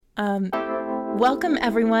Welcome,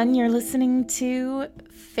 everyone. You're listening to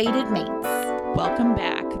Fated Mates. Welcome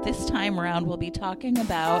back. This time around, we'll be talking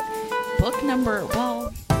about book number,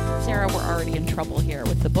 well, Sarah, we're already in trouble here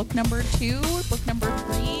with the book number 2, book number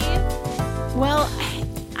 3. Well,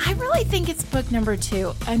 I really think it's book number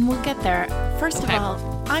 2, and we'll get there. First of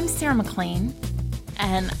all, I'm Sarah McLean,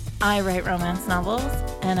 and I write romance novels,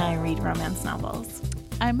 and I read romance novels.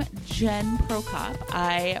 I'm Jen Prokop.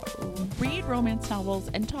 I read romance novels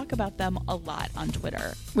and talk about them a lot on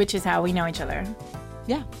Twitter. Which is how we know each other.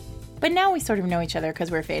 Yeah. But now we sort of know each other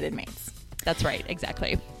because we're fated mates. That's right.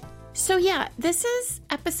 Exactly. So yeah, this is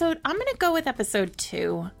I'm going to go with episode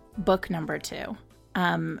 2, book number 2.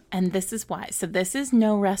 And this is why. So this is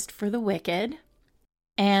No Rest for the Wicked.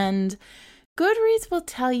 And Goodreads will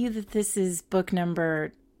tell you that this is book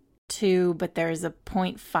number 2, but there's a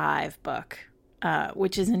 0.5 book.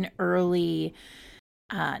 Which is an early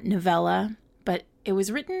novella, but it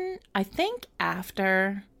was written, I think,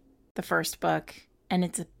 after the first book, and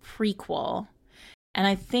it's a prequel. And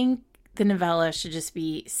I think the novella should just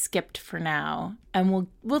be skipped for now, and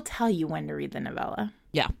we'll tell you when to read the novella.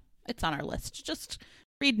 Yeah, it's on our list. Just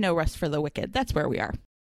read No Rest for the Wicked. That's where we are.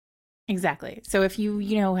 Exactly. So if you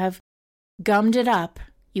have gummed it up,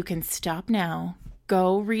 you can stop now,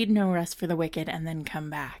 go read No Rest for the Wicked, and then come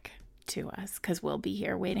back to us, because we'll be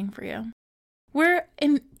here waiting for you. We're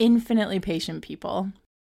infinitely patient people,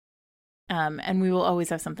 and we will always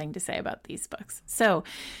have something to say about these books. So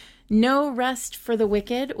No Rest for the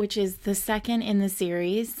Wicked, which is the second in the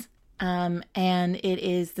series, and it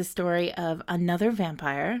is the story of another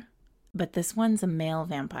vampire, but this one's a male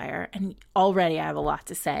vampire, and already I have a lot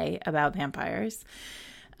to say about vampires,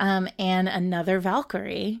 and another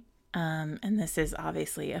Valkyrie, and this is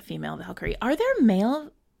obviously a female Valkyrie. Are there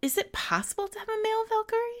male Is it possible to have a male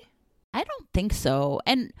Valkyrie? I don't think so.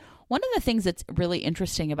 And one of the things that's really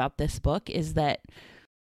interesting about this book is that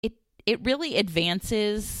it really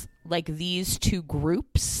advances like these two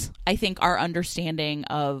groups. I think our understanding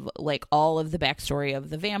of like all of the backstory of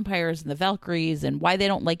the vampires and the Valkyries and why they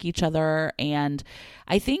don't like each other. And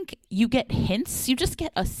I think you get hints. You just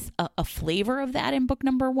get a flavor of that in book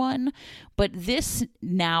number 1. But this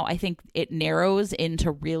now, I think it narrows into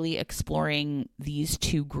really exploring these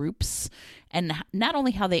two groups and not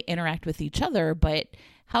only how they interact with each other, but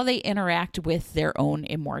how they interact with their own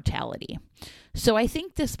immortality. So I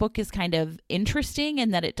think this book is kind of interesting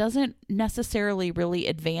in that it doesn't necessarily really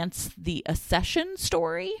advance the accession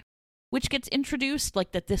story, which gets introduced,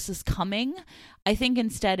 like that this is coming. I think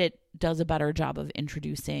instead it does a better job of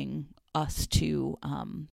introducing us to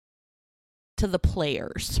the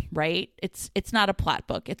players, right? It's not a plot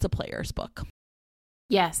book, it's a player's book.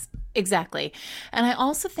 Yes, exactly. And I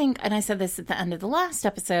also think, and I said this at the end of the last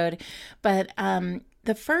episode, but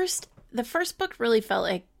the first book really felt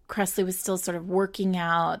like Kresley was still sort of working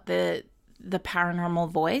out the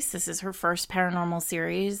paranormal voice. This is her first paranormal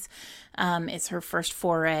series. It's her first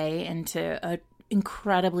foray into an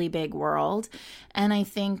incredibly big world. And I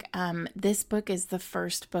think this book is the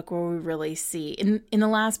first book where we really see, in the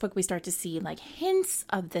last book, we start to see like hints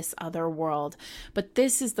of this other world. But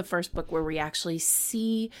this is the first book where we actually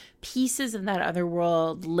see pieces of that other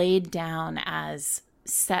world laid down as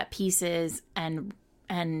set pieces and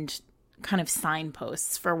kind of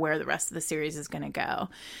signposts for where the rest of the series is going to go.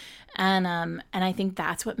 And I think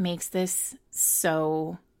that's what makes this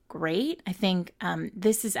so great. I think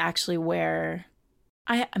this is actually where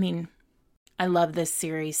I love this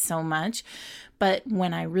series so much, but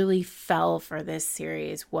when I really fell for this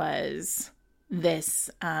series was this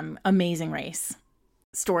Amazing Race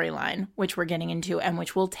storyline, which we're getting into and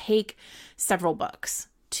which will take several books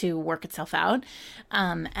to work itself out.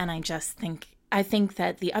 And I think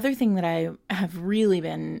that the other thing that I have really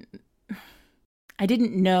been, I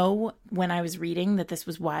didn't know when I was reading that this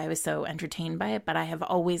was why I was so entertained by it, but I have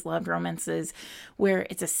always loved romances where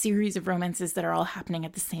it's a series of romances that are all happening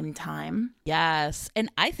at the same time. Yes. And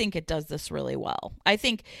I think it does this really well. I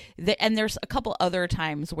think that, and there's a couple other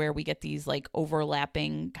times where we get these like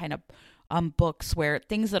overlapping kind of books where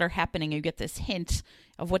things that are happening, you get this hint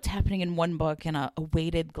of what's happening in one book and a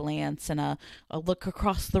weighted glance and a look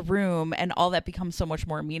across the room, and all that becomes so much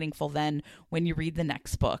more meaningful than when you read the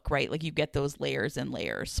next book, right? Like you get those layers and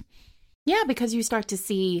layers. Yeah, because you start to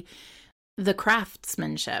see the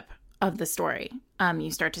craftsmanship of the story.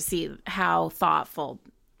 You start to see how thoughtful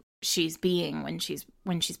she's being when she's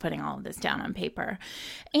putting all of this down on paper.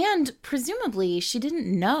 And presumably she didn't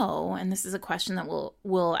know, and this is a question that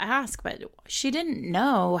we'll ask, but she didn't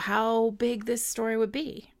know how big this story would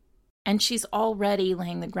be. And she's already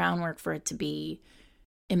laying the groundwork for it to be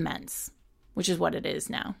immense, which is what it is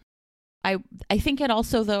now. I think it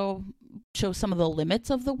also, though, shows some of the limits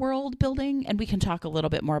of the world building, and we can talk a little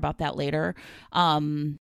bit more about that later.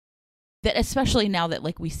 That especially now that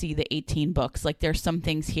like we see the 18 books, like there's some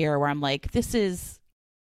things here where I'm like, this is,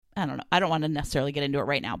 I don't know. I don't want to necessarily get into it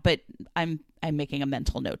right now, but I'm making a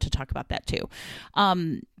mental note to talk about that too.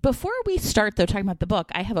 Before we start though, talking about the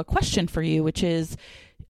book, I have a question for you, which is,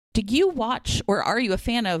 did you watch or are you a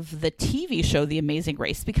fan of the TV show The Amazing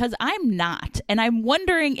Race? Because I'm not. And I'm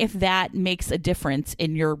wondering if that makes a difference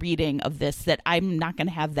in your reading of this, that I'm not going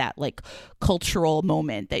to have that like cultural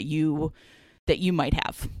moment that you might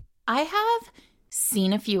have. I have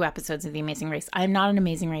seen a few episodes of The Amazing Race. I'm not an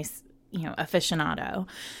Amazing Race, aficionado.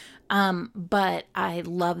 But I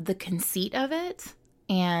love the conceit of it.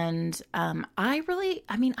 And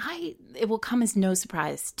it will come as no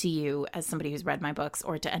surprise to you as somebody who's read my books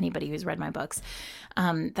or to anybody who's read my books,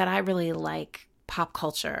 that I really like pop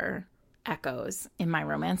culture echoes in my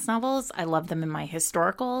romance novels. I love them in my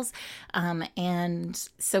historicals. And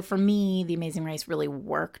so for me, The Amazing Race really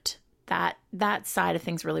worked. That side of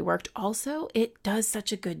things really worked. Also, it does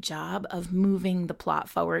such a good job of moving the plot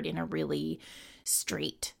forward in a really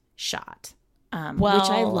straight shot. Which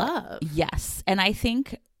I love. Yes. And I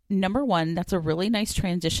think, number one, that's a really nice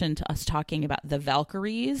transition to us talking about the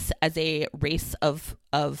Valkyries as a race of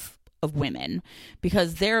women,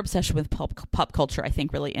 because their obsession with pop culture, I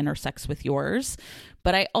think, really intersects with yours.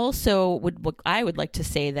 But I also would like to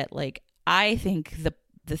say that, like, I think the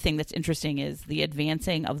thing that's interesting is the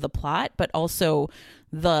advancing of the plot, but also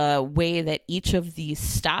the way that each of these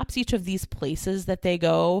stops, each of these places that they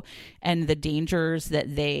go, and the dangers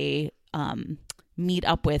that they meet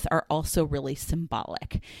up with are also really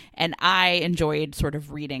symbolic. And I enjoyed sort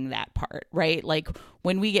of reading that part, right? Like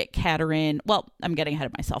when we get Katerin, well, I'm getting ahead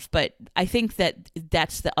of myself, but I think that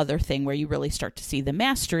that's the other thing where you really start to see the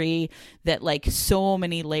mastery, that like so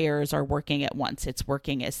many layers are working at once. It's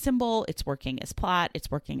working as symbol, it's working as plot,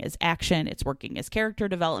 it's working as action, it's working as character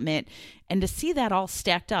development. And to see that all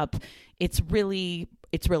stacked up, it's really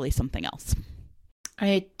something else.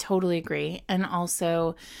 I totally agree. And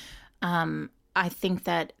also, I think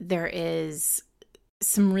that there are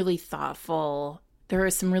some really thoughtful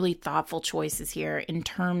choices here in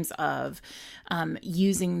terms of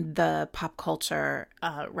using the pop culture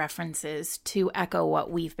references to echo what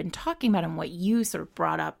we've been talking about and what you sort of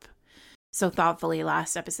brought up so thoughtfully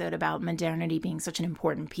last episode about modernity being such an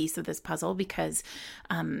important piece of this puzzle, because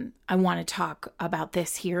I want to talk about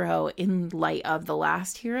this hero in light of the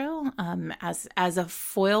last hero as a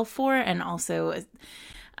foil for, and also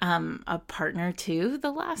a partner to the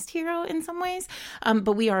last hero in some ways.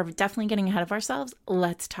 But we are definitely getting ahead of ourselves.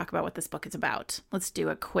 Let's talk about what this book is about. Let's do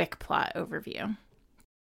a quick plot overview.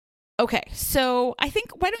 Okay, so I think,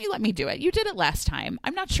 why don't you let me do it? You did it last time.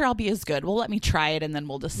 I'm not sure I'll be as good. Well, let me try it, and then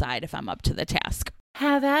we'll decide if I'm up to the task.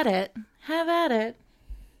 Have at it. Have at it.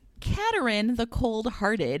 Katerin the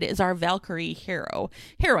Cold-Hearted is our Valkyrie heroine,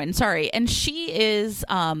 and she is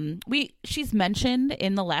she's mentioned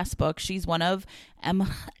in the last book. She's one of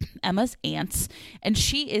Emma's aunts, and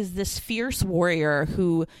she is this fierce warrior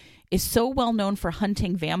who is so well known for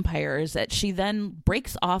hunting vampires that she then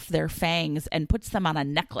breaks off their fangs and puts them on a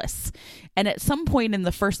necklace. And at some point in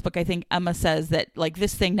the first book, I think Emma says that like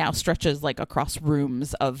this thing now stretches like across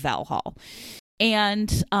rooms of Valhall.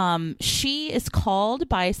 And she is called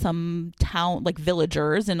by some town, like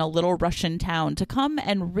villagers in a little Russian town, to come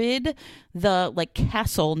and rid the like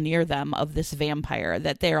castle near them of this vampire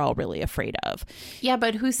that they're all really afraid of. Yeah,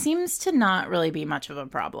 but who seems to not really be much of a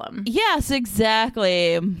problem. Yes,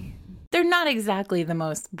 exactly. They're not exactly the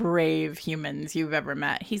most brave humans you've ever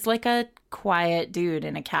met. He's like a quiet dude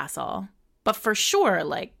in a castle, but for sure,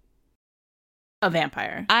 like, a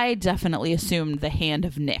vampire. I definitely assumed the hand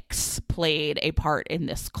of Nyx played a part in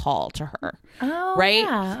this call to her. Oh, right?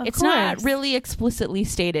 Yeah, it's not really explicitly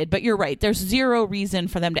stated, but you're right. There's zero reason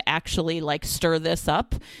for them to actually like stir this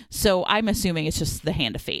up. So I'm assuming it's just the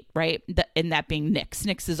hand of fate, right? And that being Nyx.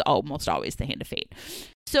 Nyx is almost always the hand of fate.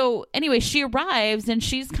 So anyway, she arrives and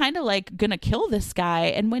she's kind of like gonna kill this guy.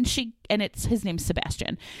 And his name's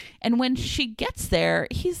Sebastian. And when she gets there,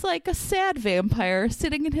 he's like a sad vampire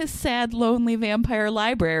sitting in his sad, lonely vampire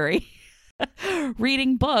library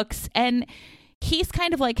reading books. And he's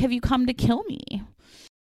kind of like, have you come to kill me?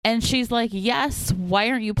 And she's like, yes, why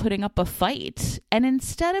aren't you putting up a fight? And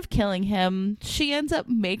instead of killing him, she ends up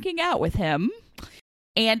making out with him.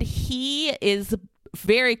 And he is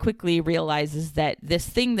very quickly realizes that this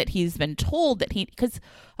thing that he's been told that because,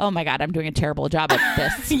 oh my God, I'm doing a terrible job at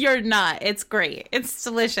this. You're not. It's great. It's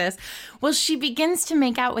delicious. Well, she begins to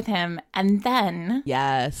make out with him, and then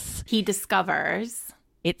yes, he discovers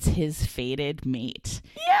It's his fated mate.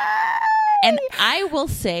 Yay! And I will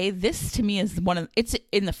say this to me is it's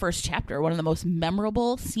in the first chapter, one of the most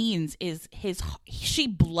memorable scenes is she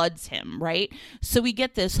bloods him, right? So we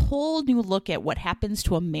get this whole new look at what happens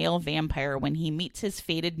to a male vampire when he meets his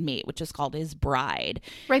fated mate, which is called his bride.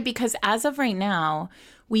 Right, because as of right now,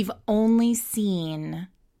 we've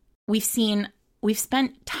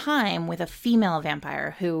spent time with a female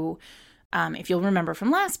vampire who, if you'll remember from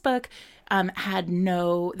last book,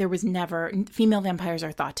 female vampires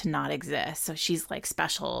are thought to not exist. So she's like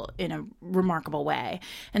special in a remarkable way.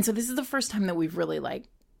 And so this is the first time that we've really like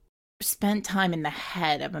spent time in the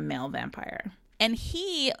head of a male vampire. And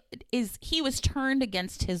he was turned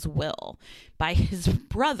against his will by his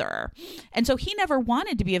brother. And so he never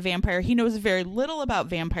wanted to be a vampire. He knows very little about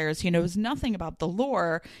vampires. He knows nothing about the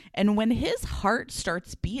lore. And when his heart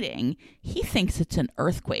starts beating, he thinks it's an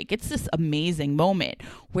earthquake. It's this amazing moment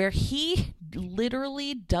where he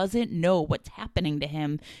literally doesn't know what's happening to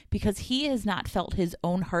him because he has not felt his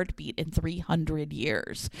own heartbeat in 300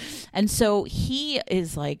 years. And so he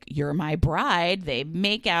is like, "You're my bride." They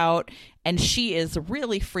make out. And she is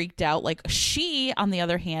really freaked out. Like she, on the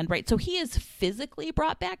other hand, right? So he is physically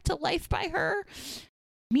brought back to life by her.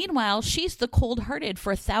 Meanwhile, she's the cold-hearted.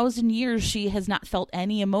 For 1,000 years, she has not felt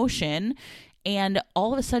any emotion. And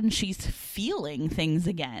all of a sudden, she's feeling things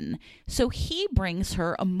again. So he brings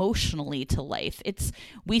her emotionally to life.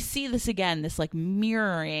 We see this again, this like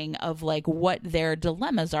mirroring of like what their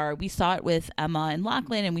dilemmas are. We saw it with Emma and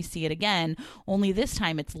Lachlan, and we see it again. Only this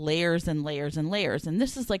time, it's layers and layers and layers. And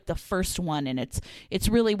this is like the first one, and it's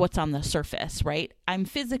really what's on the surface, right? I'm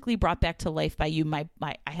physically brought back to life by you.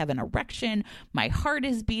 I have an erection. My heart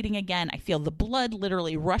is beating again. I feel the blood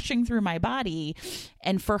literally rushing through my body.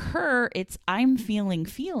 And for her, I'm feeling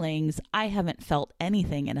feelings I haven't felt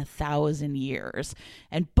anything in 1,000 years.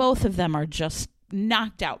 And both of them are just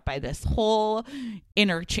knocked out by this whole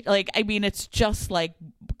it's just like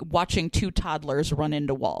watching two toddlers run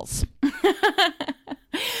into walls.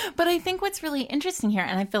 But I think what's really interesting here,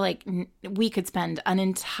 and I feel like we could spend an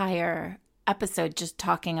entire episode just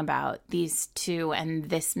talking about these two and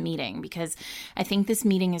this meeting, because I think this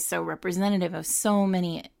meeting is so representative of so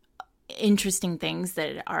many interesting things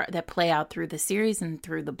that play out through the series and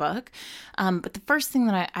through the book. But the first thing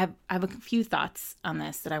that I have a few thoughts on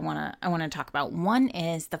this that I want to talk about. One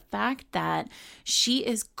is the fact that she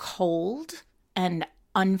is cold and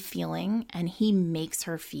unfeeling, and he makes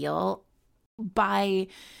her feel by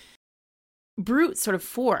brute sort of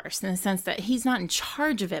force, in the sense that he's not in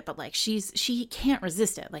charge of it, but like she can't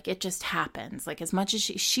resist it. Like it just happens. Like as much as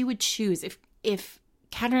she would choose, if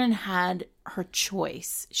Katherine had her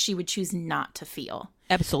choice, she would choose not to feel.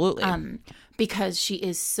 Absolutely. Because she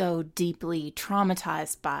is so deeply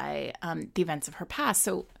traumatized by the events of her past.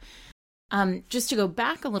 So just to go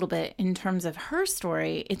back a little bit in terms of her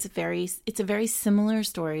story, it's a very similar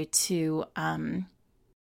story to oh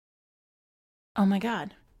my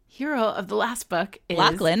God. Hero of the last book is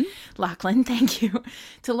Lachlan, thank you.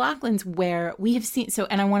 To Lachlan's, where we have seen, so,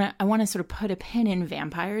 and I want to sort of put a pin in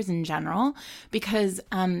vampires in general, because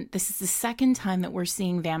this is the second time that we're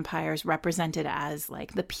seeing vampires represented as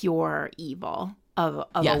like the pure evil of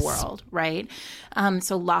yes. a world, right?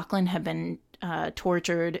 So Lachlan had been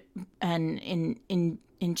tortured and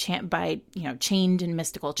chained in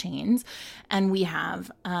mystical chains, and we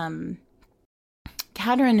have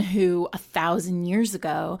Katherine, who 1,000 years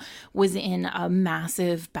ago was in a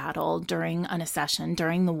massive battle during an accession,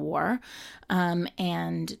 during the war,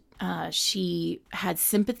 and she had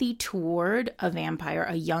sympathy toward a vampire,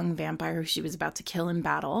 a young vampire who she was about to kill in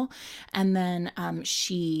battle, and then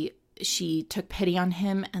she took pity on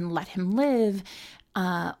him and let him live,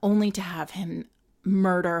 only to have him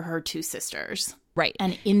murder her two sisters. Right.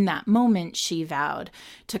 And in that moment, she vowed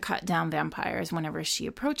to cut down vampires whenever she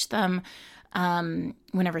approached them,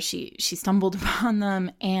 whenever she stumbled upon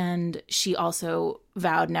them, and she also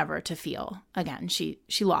vowed never to feel again. She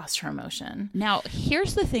lost her emotion. Now,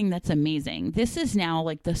 here's the thing that's amazing. This is now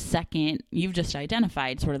like the second, you've just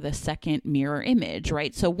identified sort of the second mirror image,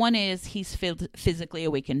 right? So one is he's physically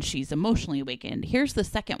awakened, she's emotionally awakened. Here's the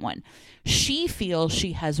second one. She feels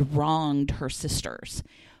she has wronged her sisters,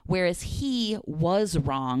 whereas he was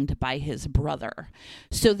wronged by his brother.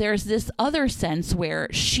 So there's this other sense where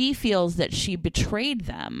she feels that she betrayed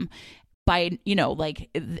them by,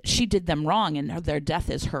 she did them wrong and their death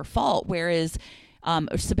is her fault. Whereas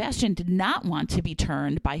Sebastian did not want to be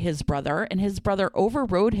turned by his brother, and his brother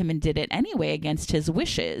overrode him and did it anyway against his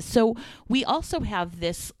wishes. So we also have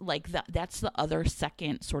this, that's the other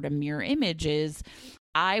second sort of mirror image is,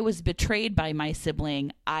 I was betrayed by my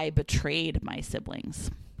sibling, I betrayed my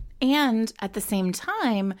siblings. And at the same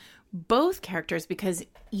time, both characters, because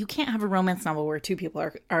you can't have a romance novel where two people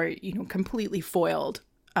are completely foiled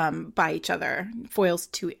by each other, foils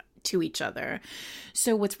to each other.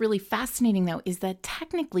 So what's really fascinating, though, is that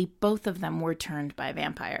technically both of them were turned by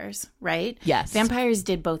vampires, right? Yes. Vampires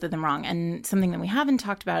did both of them wrong. And something that we haven't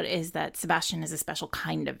talked about is that Sebastian is a special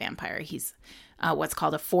kind of vampire. He's what's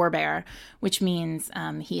called a forebear, which means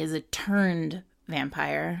he is a turned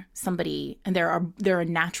vampire. And there are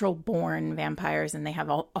natural born vampires, and they have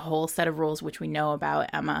a whole set of rules, which we know about.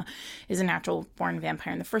 Emma is a natural born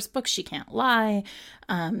vampire in the first book. She can't lie.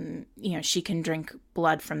 She can drink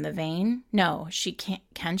blood from the vein. No, she can't.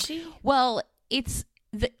 Can she? Well, it's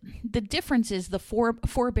the difference is the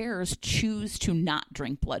forebears choose to not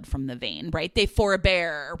drink blood from the vein, right? They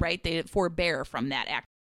forbear, right? They forbear from that act.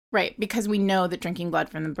 Right, because we know that drinking blood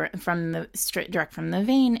direct from the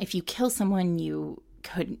vein, if you kill someone, you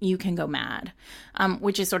can go mad,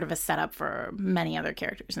 which is sort of a setup for many other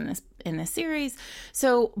characters in this series.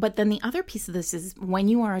 So, but then the other piece of this is when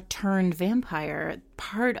you are a turned vampire,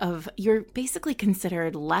 you're basically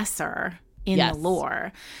considered lesser in the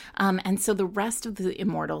lore, and so the rest of the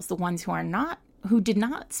immortals, the ones who did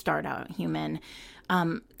not start out human,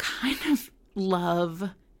 kind of love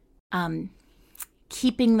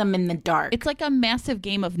keeping them in the dark. It's like a massive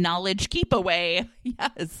game of knowledge keep away.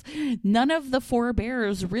 Yes. None of the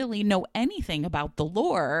forebears really know anything about the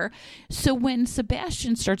lore. So when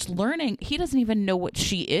Sebastian starts learning, he doesn't even know what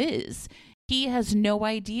she is. He has no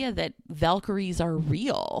idea that Valkyries are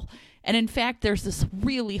real. And in fact, there's this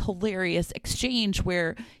really hilarious exchange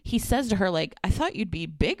where he says to her, like, I thought you'd be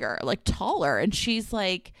bigger, like taller. And she's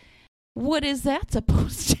like, what is that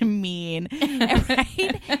supposed to mean?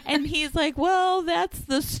 Right? And he's like, well, that's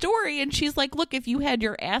the story. And she's like, look, if you had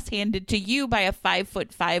your ass handed to you by a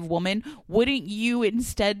 5'5" woman, wouldn't you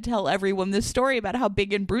instead tell everyone this story about how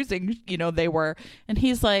big and bruising, they were? And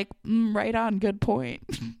he's like, right on. Good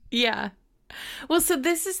point. Yeah. Well, so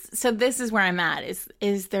this is where I'm at.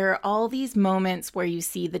 Is there are all these moments where you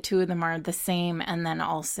see the two of them are the same and then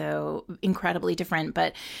also incredibly different.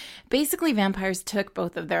 But basically, vampires took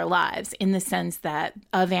both of their lives in the sense that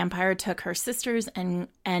a vampire took her sisters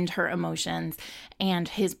and her emotions, and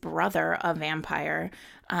his brother, a vampire,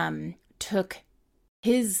 took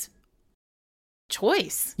his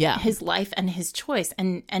choice, his life and his choice,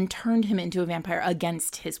 and turned him into a vampire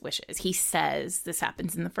against his wishes. He says, this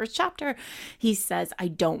happens in the first chapter, he says, I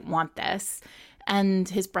don't want this. And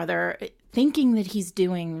his brother, thinking that he's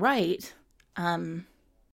doing right,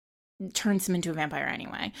 turns him into a vampire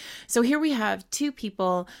anyway. So here we have two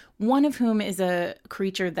people, one of whom is a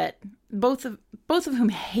creature that both of whom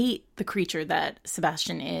hate the creature that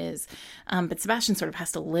Sebastian is, but Sebastian sort of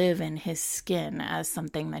has to live in his skin as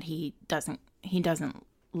something that he doesn't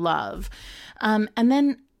love. And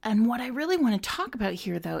what I really want to talk about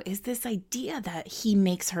here, though, is this idea that he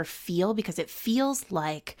makes her feel, because it feels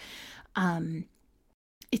like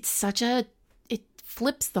it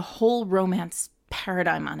flips the whole romance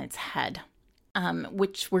paradigm on its head,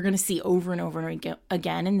 which we're going to see over and over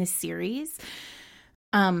again in this series.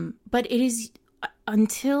 But it is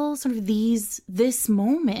until sort of this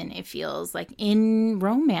moment, it feels like in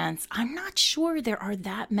romance, I'm not sure there are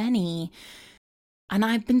that many. And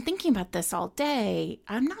I've been thinking about this all day.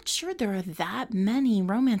 I'm not sure there are that many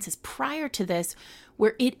romances prior to this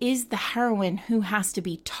where it is the heroine who has to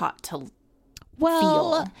be taught to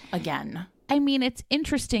feel again. I mean, it's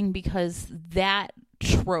interesting because that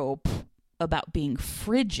trope about being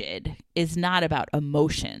frigid is not about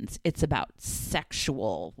emotions. It's about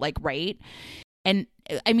sexual, right? And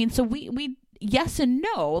I mean, so we yes and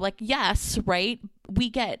no, yes, right? We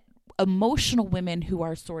get emotional women who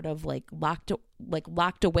are sort of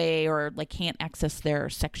locked away or can't access their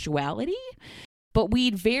sexuality, but we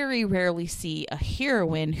very rarely see a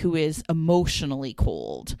heroine who is emotionally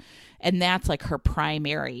cold, and that's her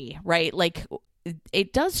primary, right?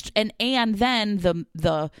 It does, and then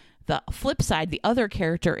the flip side, the other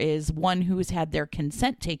character is one who's had their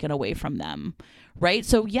consent taken away from them, right?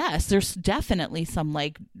 So yes, there's definitely some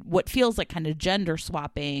what feels like kind of gender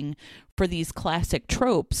swapping for these classic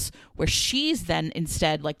tropes where she's then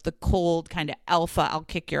instead the cold kind of alpha, I'll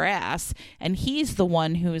kick your ass, and he's the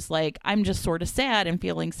one who's I'm just sort of sad and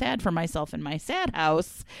feeling sad for myself in my sad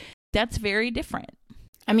house. That's very different.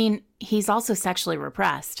 I mean, he's also sexually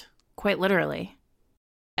repressed, quite literally.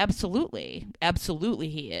 Absolutely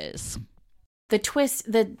he is. The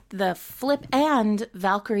twist, the flip, and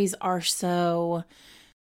Valkyries are so,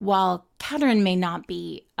 while Catherine may not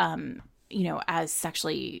be, as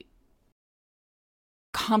sexually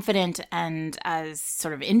confident and as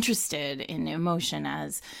sort of interested in emotion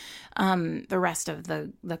as the rest of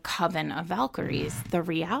the coven of Valkyries. The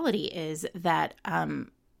reality is that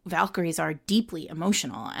Valkyries are deeply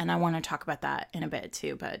emotional, and I want to talk about that in a bit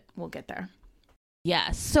too, but we'll get there.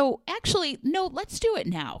 Yes. So actually, no, let's do it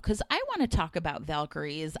now, because I want to talk about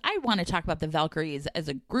Valkyries. I want to talk about the Valkyries as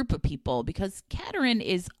a group of people, because Katerin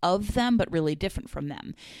is of them, but really different from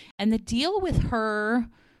them. And the deal with her,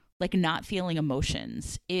 like, not feeling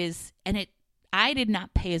emotions is, and I did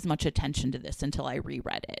not pay as much attention to this until I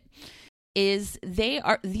reread it, is they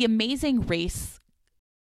are the amazing race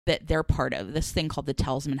that they're part of, this thing called the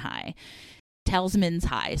Talisman's High,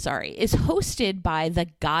 is hosted by the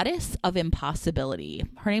goddess of impossibility.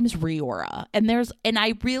 Her name is Riora. And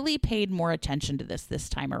I really paid more attention to this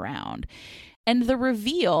time around. And the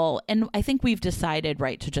reveal, and I think we've decided,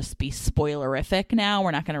 right, to just be spoilerific now,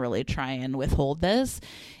 we're not going to really try and withhold this,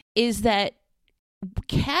 is that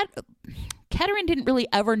Katerin didn't really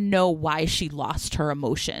ever know why she lost her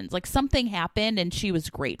emotions. Like, something happened and she was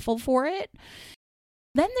grateful for it.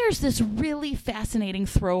 Then there's this really fascinating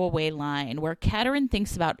throwaway line where Katerin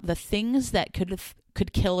thinks about the things that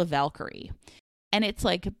could kill a Valkyrie. And it's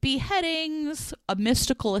like beheadings, a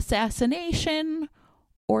mystical assassination,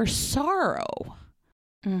 or sorrow.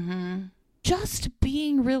 Mm-hmm. Just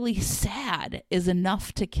being really sad is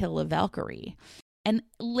enough to kill a Valkyrie. And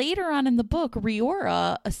later on in the book,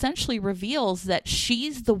 Riora essentially reveals that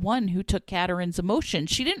she's the one who took Katerin's emotion.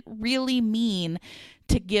 She didn't really mean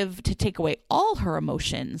to take away all her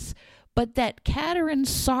emotions, but that Katerin's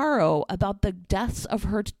sorrow about the deaths of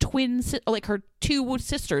her her two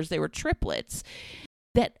sisters, they were triplets,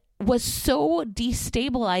 that was so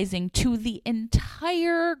destabilizing to the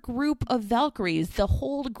entire group of Valkyries, the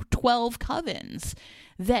whole 12 covens,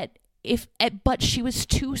 but she was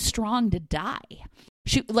too strong to die.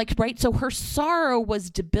 So her sorrow was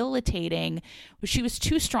debilitating, but she was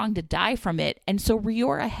too strong to die from it. And so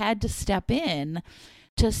Riora had to step in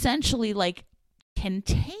to essentially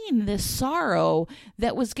contain this sorrow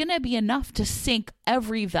that was going to be enough to sink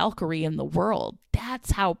every Valkyrie in the world.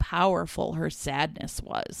 That's how powerful her sadness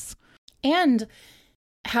was. And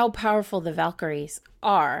how powerful the Valkyries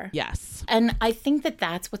are. Yes. And I think that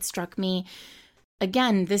that's what struck me.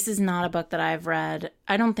 Again, this is not a book that I've read.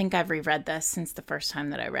 I don't think I've reread this since the first time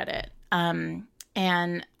that I read it.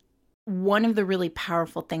 And one of the really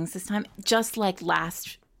powerful things this time, just like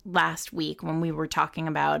last week when we were talking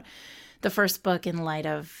about the first book in light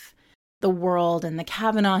of the world and the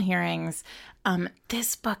Kavanaugh hearings,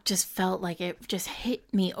 this book just felt like it just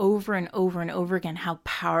hit me over and over and over again how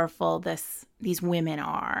powerful these women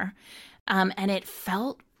are. And it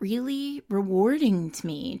felt really rewarding to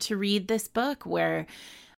me to read this book where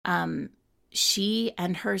she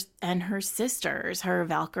and her sisters, her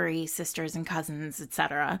Valkyrie sisters and cousins,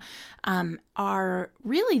 etc., are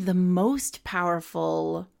really the most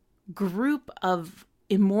powerful group of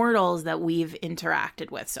immortals that we've interacted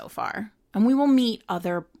with so far. And we will meet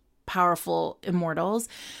other powerful immortals,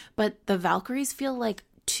 but the Valkyries feel like,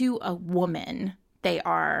 to a woman, they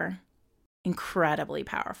are incredibly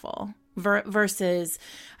powerful. Versus,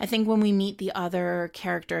 I think when we meet the other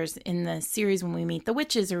characters in the series, when we meet the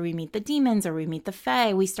witches or we meet the demons or we meet the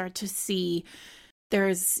fae, we start to see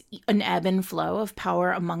there's an ebb and flow of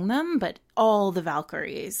power among them, but all the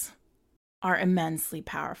Valkyries are immensely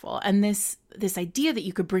powerful. And this idea that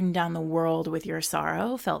you could bring down the world with your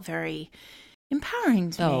sorrow felt very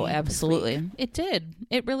empowering to me. Oh, absolutely. It did.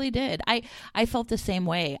 It really did. I felt the same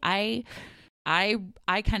way. I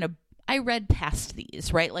read past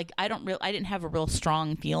these, right? Like, I didn't have a real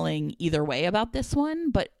strong feeling either way about this one,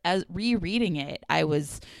 but as rereading it, I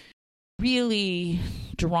was really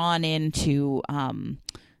drawn into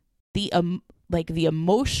the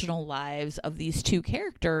emotional lives of these two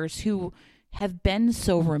characters who have been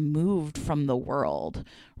so removed from the world,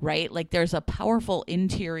 right? Like, there's a powerful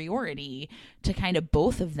interiority to kind of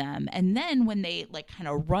both of them. And then when they kind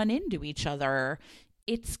of run into each other,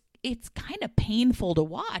 it's kind of painful to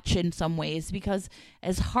watch in some ways, because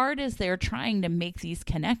as hard as they're trying to make these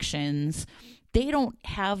connections, they don't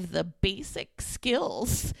have the basic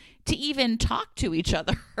skills to even talk to each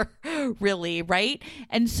other, really, right?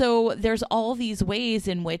 And so there's all these ways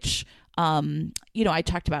in which, I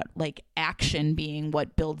talked about action being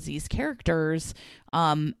what builds these characters,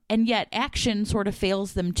 and yet action sort of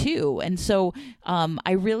fails them too. And so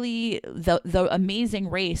the Amazing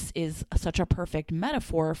Race is such a perfect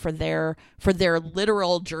metaphor for their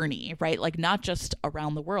literal journey, right? Like, not just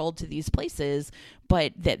around the world to these places,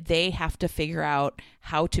 but that they have to figure out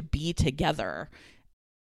how to be together.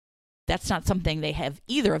 That's not something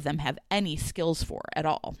either of them have any skills for at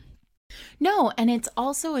all. No, and it's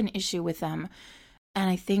also an issue with them. And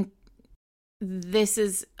I think this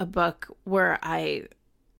is a book where I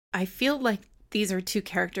feel like these are two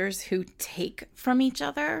characters who take from each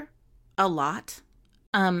other a lot.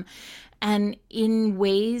 And in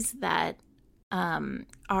ways that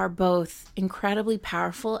are both incredibly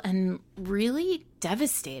powerful and really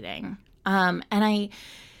devastating. There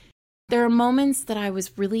are moments that I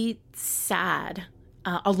was really sad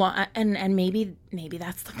along, and maybe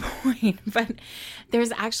that's the point. But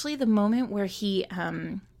there's actually the moment where he,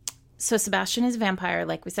 so Sebastian is a vampire,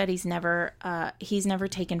 like we said. He's never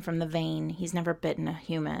taken from the vein. He's never bitten a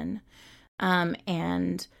human,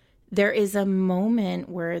 and there is a moment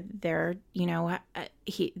where they're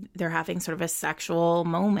having sort of a sexual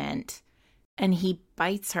moment, and he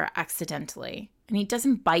bites her accidentally, and he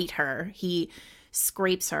doesn't bite her. He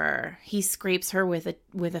scrapes her. He scrapes her with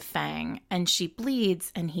a fang, and she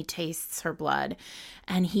bleeds, and he tastes her blood,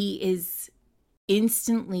 and he is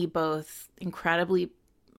instantly both incredibly,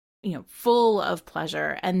 full of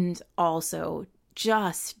pleasure and also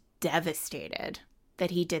just devastated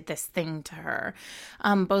that he did this thing to her,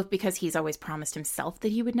 both because he's always promised himself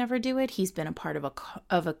that he would never do it. He's been a part of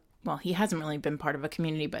a well, he hasn't really been part of a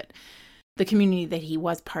community, but the community that he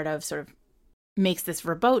was part of sort of makes this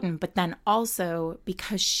verboten. But then also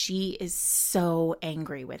because she is so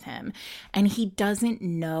angry with him, and he doesn't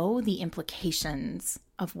know the implications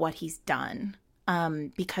of what he's done,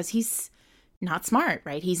 because he's not smart,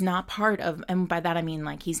 right? He's not part of, and by that I mean,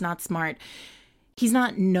 like, he's not smart. He's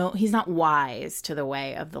not wise to the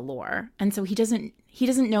way of the lore. And so he doesn't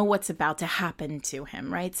know what's about to happen to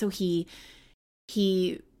him, right? So he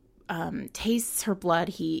tastes her blood,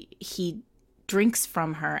 he drinks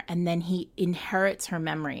from her, and then he inherits her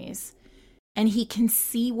memories. And he can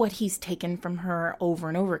see what he's taken from her over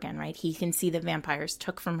and over again, right? He can see that vampires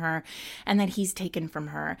took from her and that he's taken from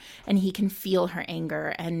her, and he can feel her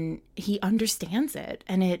anger, and he understands it.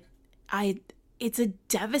 And it's a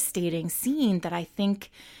devastating scene that I think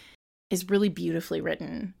is really beautifully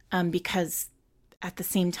written, because at the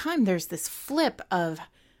same time, there's this flip of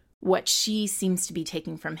what she seems to be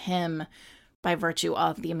taking from him by virtue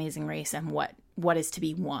of the Amazing Race and what is to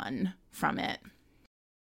be won from it.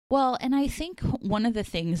 Well, and I think one of the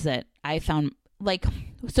things that I found, like,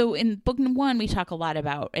 so in book 1, we talk a lot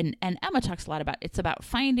about, and Emma talks a lot about, it's about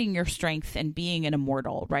finding your strength and being an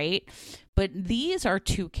immortal, right? But these are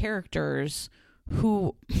two characters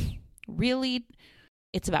who really,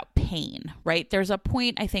 it's about pain, right? There's a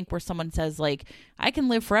point, I think, where someone says, like, I can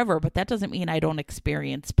live forever, but that doesn't mean I don't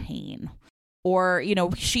experience pain. Or,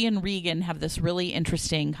 she and Regan have this really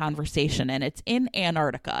interesting conversation, and it's in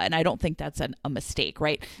Antarctica, and I don't think that's a mistake,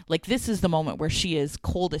 right? Like, this is the moment where she is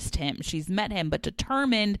coldest to him. She's met him, but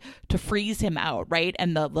determined to freeze him out, right?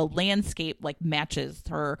 And the landscape, like, matches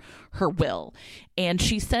her will. And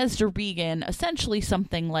she says to Regan essentially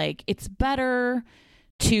something like, it's better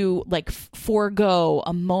to, like, forego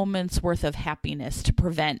a moment's worth of happiness to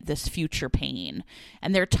prevent this future pain.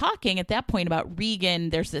 And they're talking at that point about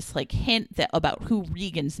Regan. There's this, like, hint about who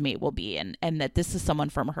Regan's mate will be, and that this is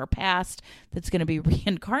someone from her past that's going to be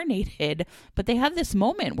reincarnated. But they have this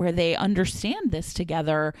moment where they understand this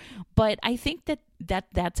together. But I think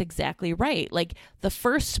that's exactly right. Like, the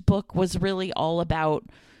first book was really all about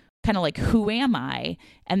kind of like, who am I?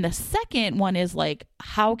 And the second one is like,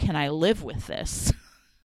 how can I live with this?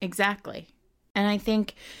 Exactly. And I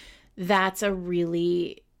think that's and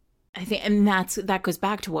that goes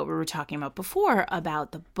back to what we were talking about before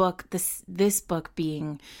about the book, this book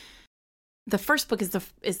being, the first book is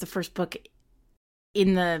the first book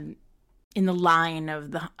in the line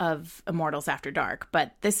of Immortals After Dark,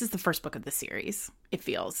 but this is the first book of the series, it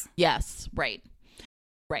feels. Yes, right.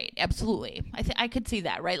 Absolutely. I could see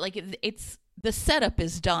that, right? Like, it's the setup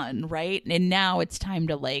is done, right? And now it's time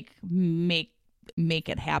to, like, make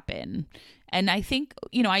it happen. And I think,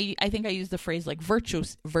 I think I use the phrase, like, virtue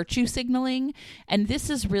signaling. And this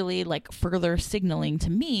is really, like, further signaling to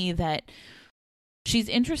me that she's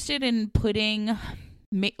interested in putting,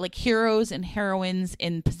 like, heroes and heroines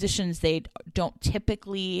in positions they don't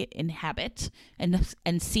typically inhabit,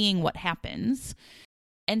 and seeing what happens.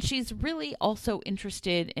 And she's really also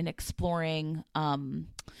interested in exploring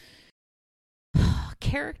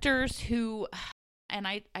characters who, and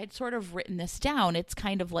I'd sort of written this down, it's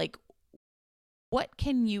kind of like, what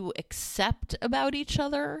can you accept about each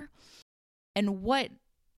other, and what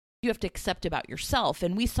you have to accept about yourself?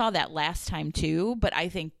 And we saw that last time too, but I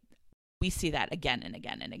think we see that again and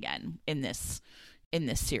again and again in this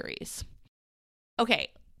series. Okay,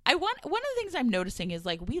 one of the things I'm noticing is,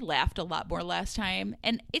 like, we laughed a lot more last time,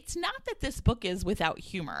 and it's not that this book is without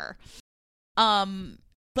humor.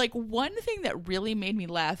 like, one thing that really made me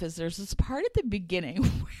laugh is there's this part at the beginning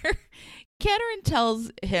where Katerin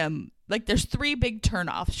tells him, like, there's 3 big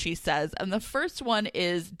turnoffs, she says. And the first one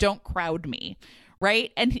is, don't crowd me.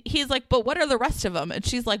 Right. And he's like, but what are the rest of them? And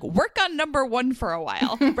she's like, work on number 1 for a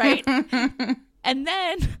while. Right. And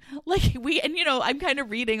then, like, I'm kind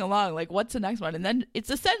of reading along, like, what's the next one? And then it's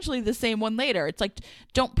essentially the same one later. It's like,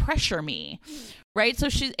 don't pressure me. Right. So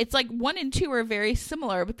it's like 1 and 2 are very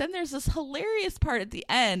similar. But then there's this hilarious part at the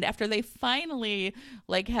end after they finally,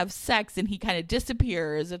 like, have sex and he kind of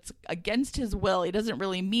disappears. It's against his will. He doesn't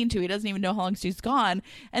really mean to. He doesn't even know how long she's gone.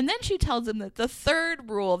 And then she tells him that the third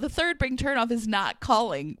big turnoff is not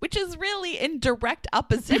calling, which is really in direct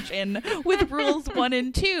opposition with rules 1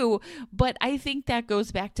 and 2. But I think that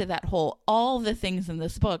goes back to that whole, all the things in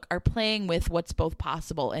this book are playing with what's both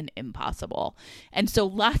possible and impossible. And so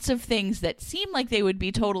lots of things that seem like they would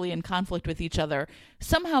be totally in conflict with each other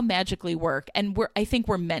somehow magically work. And I think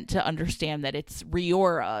we're meant to understand that it's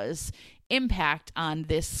Riora's impact on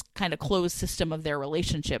this kind of closed system of their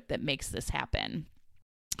relationship that makes this happen.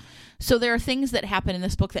 So there are things that happen in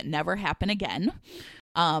this book that never happen again.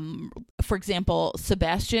 For example,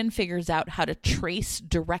 Sebastian figures out how to trace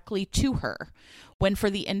directly to her, when for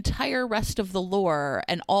the entire rest of the lore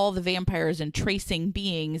and all the vampires and tracing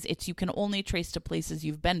beings, it's you can only trace to places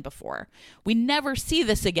you've been before. We never see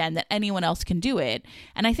this again, that anyone else can do it.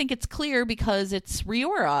 And I think it's clear because it's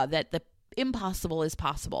Riora that the impossible is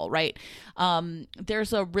possible, right?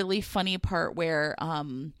 There's a really funny part where,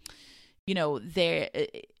 so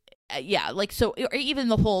or even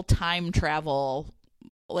the whole time travel,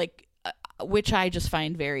 like, which I just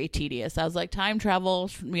find very tedious. I was like, time travel,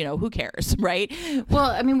 who cares, right? Well,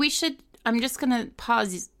 I mean, I'm just going to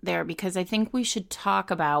pause there because I think we should talk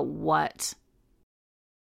about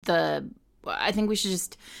I think we should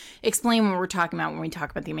just explain what we're talking about when we talk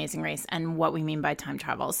about The Amazing Race and what we mean by time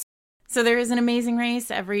travel. So there is an Amazing Race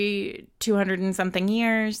every 200 and something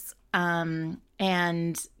years, and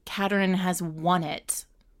Katerin has won it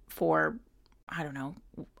for, I don't know,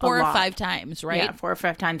 4 or 5 times, right? Yeah, 4 or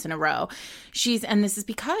 5 times in a row. And this is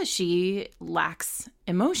because she lacks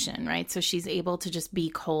emotion, right? So she's able to just be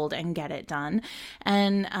cold and get it done.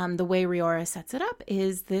 And the way Riora sets it up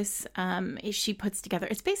is this, she puts together,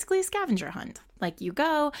 it's basically a scavenger hunt. Like, you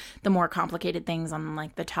go, the more complicated things on,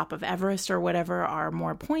 like, the top of Everest or whatever are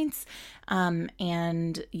more points. And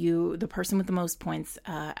the person with the most points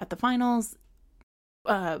at the finals,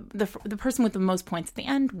 the person with the most points at the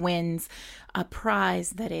end wins a prize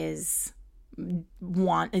that is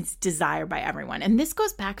desired by everyone. And this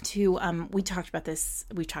goes back to we've talked about this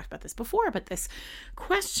before, but this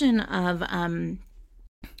question of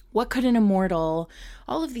what could an immortal,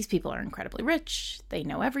 all of these people are incredibly rich, they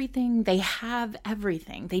know everything, they have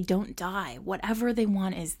everything, they don't die, whatever they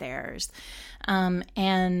want is theirs.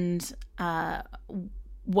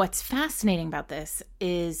 What's fascinating about this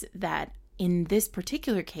is that in this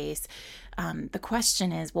particular case, the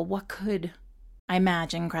question is, well, what could, I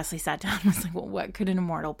imagine Cressley sat down and was like, well, what could an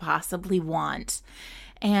immortal possibly want?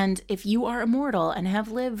 And if you are immortal and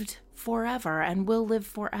have lived forever and will live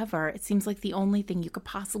forever, it seems like the only thing you could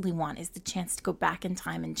possibly want is the chance to go back in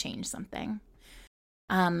time and change something,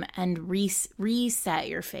 and reset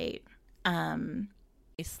your fate.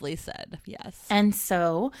 Nicely said, yes. And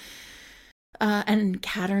so... and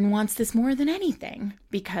Katerin wants this more than anything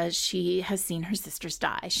because she has seen her sisters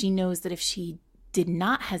die. She knows that if she did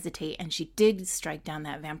not hesitate and she did strike down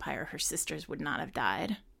that vampire, her sisters would not have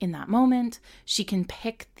died in that moment. She can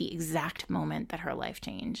pick the exact moment that her life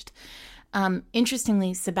changed.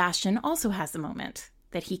 Interestingly, Sebastian also has a moment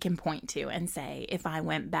that he can point to and say, if I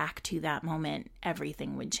went back to that moment,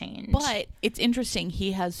 everything would change. But it's interesting.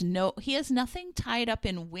 He has nothing tied up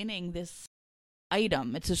in winning this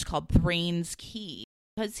item. It's just called Thrain's Key,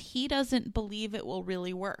 because he doesn't believe it will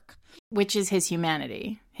really work, which is his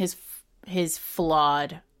humanity, his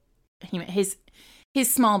flawed, his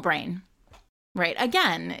small brain, right?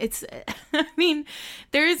 Again, it's I mean,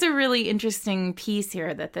 there is a really interesting piece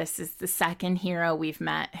here that this is the second hero we've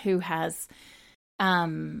met who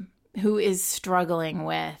is struggling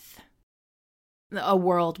with a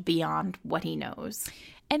world beyond what he knows,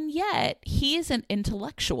 and yet he is an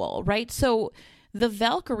intellectual, right? So the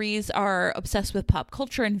Valkyries are obsessed with pop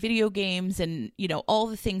culture and video games and, all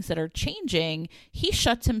the things that are changing. He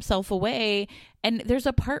shuts himself away. And there's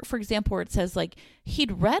a part, for example, where it says, like,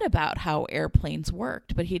 he'd read about how airplanes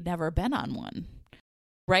worked, but he'd never been on one.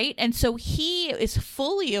 Right. And so he is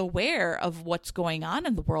fully aware of what's going on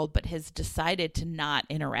in the world, but has decided to not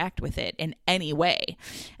interact with it in any way.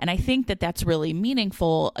 And I think that that's really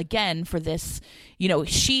meaningful, again, for this,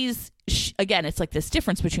 again, it's like this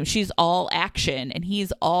difference between she's all action and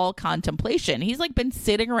he's all contemplation. He's like been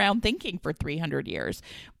sitting around thinking for 300 years,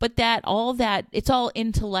 but it's all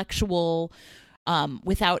intellectual,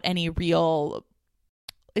 without any real.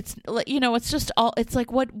 It's just all, it's like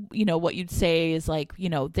what you'd say is like,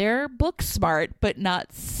 they're book smart, but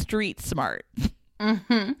not street smart.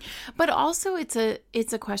 Mm-hmm. But also it's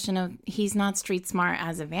a question of, he's not street smart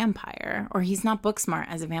as a vampire, or he's not book smart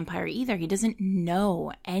as a vampire either. He doesn't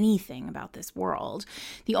know anything about this world.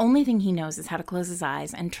 The only thing he knows is how to close his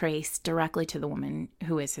eyes and trace directly to the woman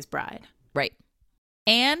who is his bride. Right.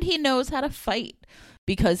 And he knows how to fight.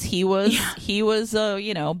 Because he was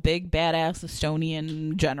a, big badass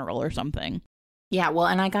Estonian general or something. Yeah, well,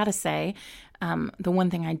 and I gotta say, the one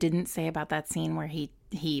thing I didn't say about that scene where he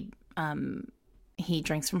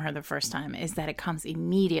drinks from her the first time is that it comes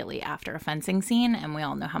immediately after a fencing scene, and we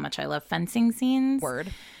all know how much I love fencing scenes.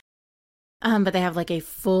 Word. But they have like a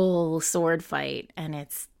full sword fight, and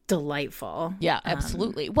it's delightful. Yeah,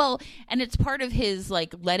 absolutely. Well, and it's part of his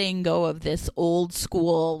like letting go of this old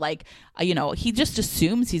school, like, he just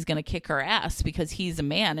assumes he's going to kick her ass because he's a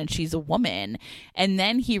man and she's a woman. And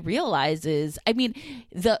then he realizes,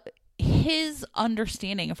 his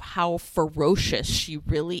understanding of how ferocious she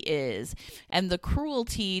really is and the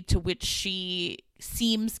cruelty to which she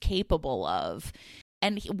seems capable of.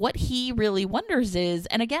 And what he really wonders is,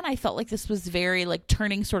 and again, I felt like this was very like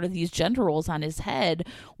turning sort of these gender roles on his head,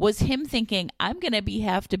 was him thinking, I'm going to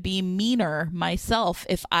have to be meaner myself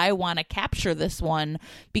if I want to capture this one,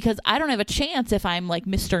 because I don't have a chance if I'm like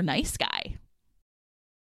Mr. Nice Guy.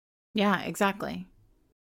 Yeah, exactly.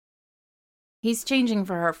 He's changing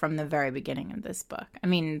for her from the very beginning of this book. I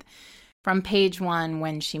mean, from page 1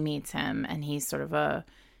 when she meets him and he's sort of a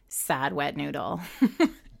sad wet noodle.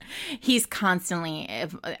 He's constantly,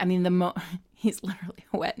 he's literally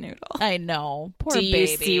a wet noodle. I know. Poor Do baby. you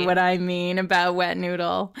see what I mean about wet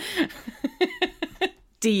noodle?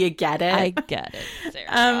 Do you get it? I get it,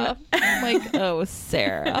 Sarah. I'm like, oh,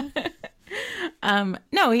 Sarah.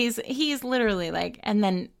 No, he's literally like, and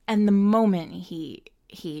the moment he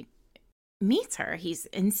meets her, he's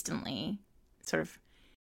instantly sort of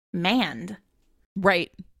manned.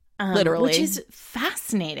 Right. Literally. Which is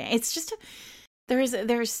fascinating. It's just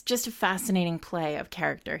there's just a fascinating play of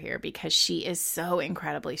character here, because she is so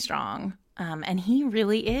incredibly strong. And he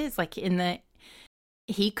really is like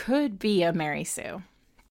he could be a Mary Sue.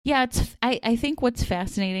 Yeah, I think what's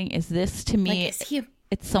fascinating is this to me. Like,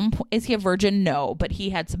 is he a virgin? No, but he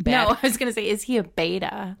had some bad. No, I was gonna say, is he a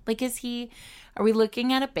beta? Like, are we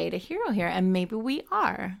looking at a beta hero here? And maybe we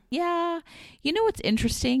are. Yeah. You know what's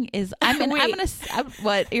interesting is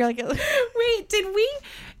what you're like. Wait,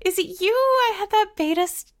 is it you I had that beta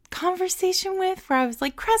conversation with, where I was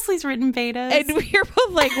like, Cressley's written betas, and we were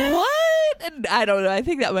both like, what? And I don't know. I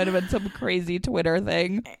think that might have been some crazy Twitter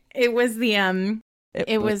thing. It was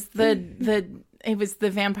it was the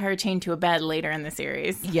vampire chained to a bed later in the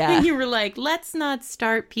series. Yeah. And you were like, let's not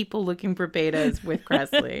start people looking for betas with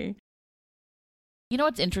Cressley. You know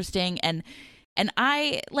what's interesting? And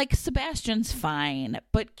I, like, Sebastian's fine,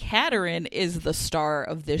 but Catherine is the star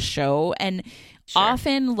of this show. And sure.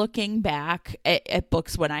 Often looking back at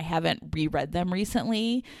books when I haven't reread them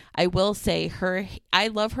recently, I will say I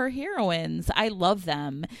love her heroines. I love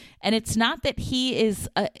them. And it's not that he is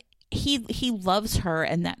he loves her,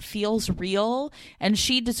 and that feels real, and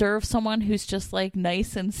she deserves someone who's just like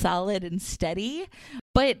nice and solid and steady.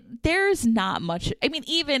 But there's not much. I mean,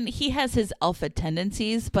 even he has his alpha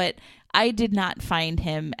tendencies, but I did not find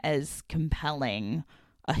him as compelling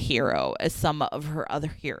a hero as some of her other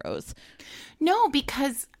heroes. No,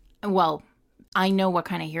 because, well, I know what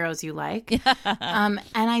kind of heroes you like. And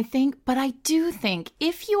I do think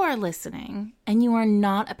if you are listening and you are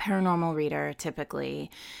not a paranormal reader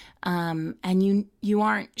typically, and you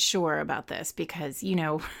aren't sure about this because,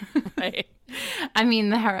 right. I mean,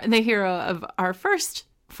 the hero of our first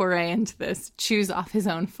foray into this chews off his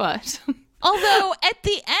own foot. Although at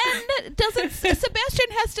the end,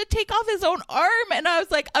 Sebastian has to take off his own arm, and I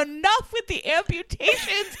was like, enough with the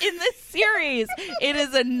amputations in this series. It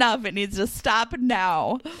is enough. It needs to stop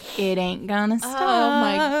now. It ain't gonna stop. Oh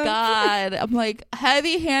my God. I'm like,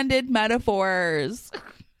 heavy-handed metaphors.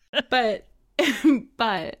 But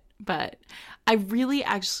I really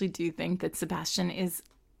actually do think that Sebastian is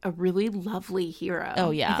a really lovely hero. Oh,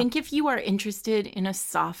 yeah. I think if you are interested in a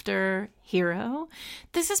softer hero,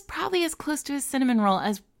 this is probably as close to a cinnamon roll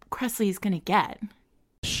as Cressley's going to get.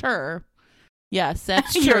 Sure. Yes,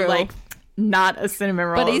 that's true. You're like, not a cinnamon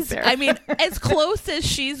roll. But I mean, as close as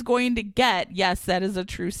she's going to get, yes, that is a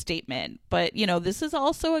true statement. But, you know, this is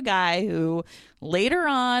also a guy who later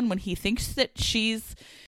on, when he thinks that she's,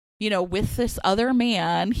 you know, with this other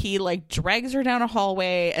man, he like drags her down a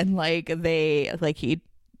hallway and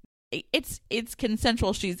it's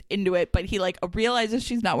consensual. She's into it, but he like realizes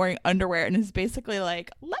she's not wearing underwear and is basically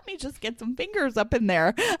like, let me just get some fingers up in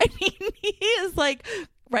there. I mean, he is like,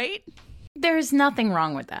 right? There's nothing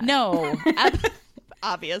wrong with that. No,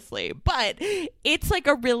 obviously. But it's like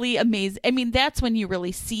a really amazing, I mean, that's when you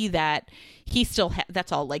really see that he still,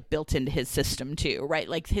 that's all like built into his system too, right?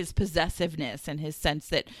 Like his possessiveness and his sense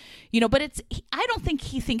that, you know, but I don't think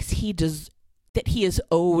he thinks that he is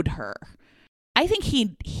owed her. I think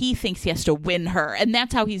he thinks he has to win her. And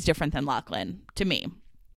that's how he's different than Lachlan to me.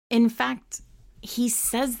 In fact, he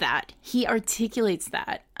says that. He articulates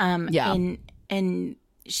that. Yeah. And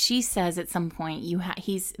she says at some point,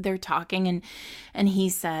 they're talking and he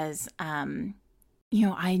says, you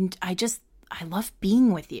know, I love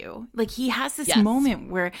being with you. Like he has this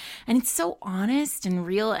moment where, and it's so honest and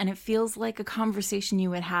real, and it feels like a conversation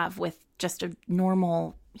you would have with just a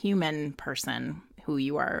normal human person who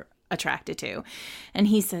you are attracted to. And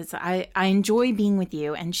he says, I enjoy being with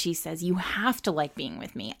you. And she says, you have to like being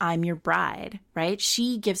with me. I'm your bride, right?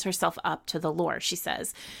 She gives herself up to the Lord. She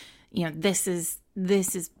says, you know, this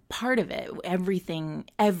is part of it. Everything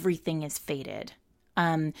is fated.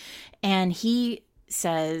 And he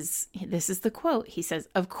says, this is the quote. He says,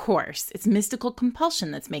 of course, it's mystical compulsion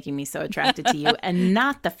that's making me so attracted to you, and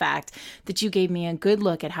not the fact that you gave me a good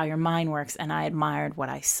look at how your mind works and I admired what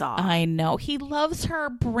I saw. I know. He loves her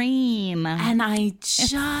brain. And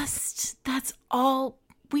that's all.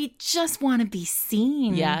 We just want to be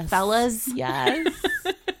seen, fellas. Yes.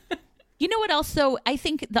 You know what else, though? I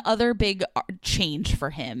think the other big change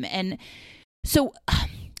for him, and so,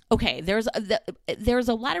 okay, there's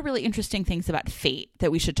a lot of really interesting things about fate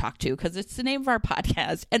that we should talk to, because it's the name of our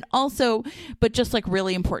podcast, and also, but just like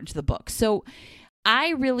really important to the book. So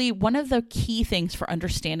one of the key things for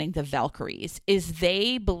understanding the Valkyries is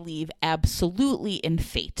they believe absolutely in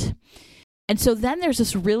fate. And so then there's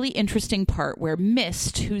this really interesting part where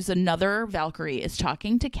Mist, who's another Valkyrie, is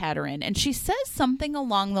talking to Katerin, and she says something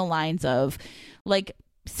along the lines of, like,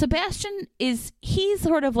 Sebastian he's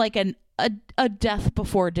sort of like a death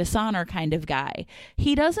before dishonor kind of guy.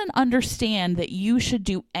 He doesn't understand that you should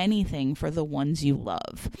do anything for the ones you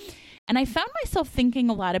love. And I found myself thinking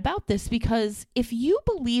a lot about this, because if you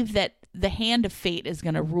believe that the hand of fate is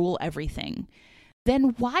going to rule everything,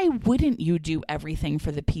 then why wouldn't you do everything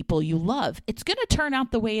for the people you love? It's going to turn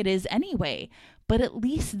out the way it is anyway, but at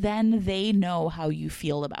least then they know how you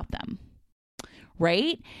feel about them,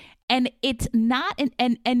 right? And it's not,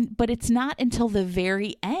 but it's not until the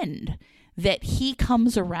very end that he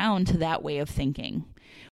comes around to that way of thinking,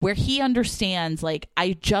 where he understands, like,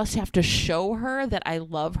 I just have to show her that I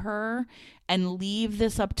love her and leave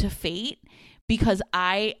this up to fate, because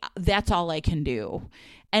that's all I can do.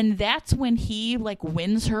 And that's when he like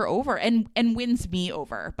wins her over and wins me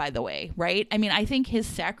over, by the way, right? I mean, I think his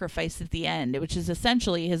sacrifice at the end, which is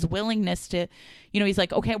essentially his willingness to, you know, he's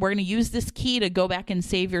like, okay, we're going to use this key to go back and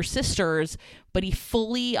save your sisters. But he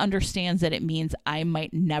fully understands that it means I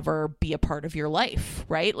might never be a part of your life,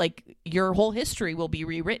 right? Like your whole history will be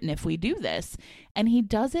rewritten if we do this. And he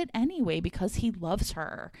does it anyway because he loves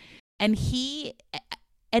her. And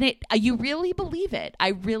you really believe it. I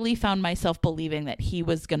really found myself believing that he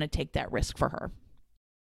was going to take that risk for her.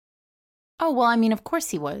 Oh, well, I mean, of course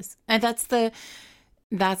he was. And that's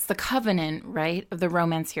the covenant, right, of the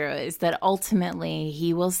romance hero, is that ultimately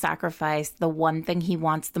he will sacrifice the one thing he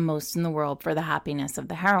wants the most in the world for the happiness of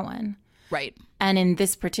the heroine. Right. And in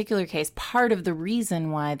this particular case, part of the reason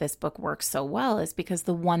why this book works so well is because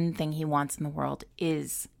the one thing he wants in the world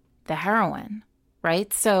is the heroine,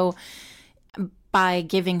 right? So by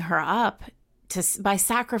giving her up, by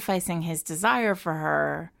sacrificing his desire for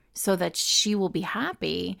her so that she will be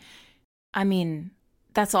happy, I mean,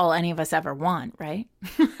 that's all any of us ever want, right?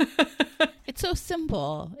 It's so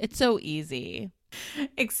simple. It's so easy.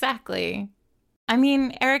 Exactly. I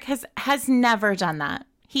mean, Eric has never done that.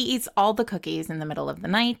 He eats all the cookies in the middle of the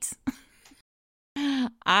night.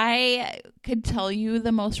 I could tell you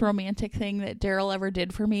the most romantic thing that Daryl ever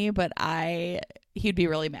did for me, but he'd be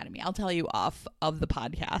really mad at me. I'll tell you off of the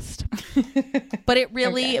podcast. But it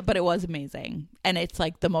really, but it was amazing. And it's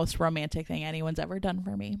like the most romantic thing anyone's ever done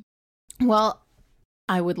for me. Well,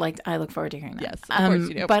 I look forward to hearing that. Yes, of course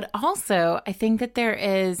you do. But also, I think that there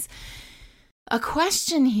is a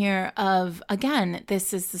question here of, again,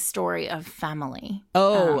 this is the story of family.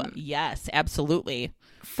 Oh, yes, absolutely.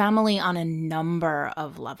 family on a number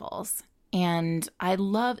of levels. And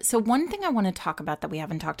so one thing I want to talk about that we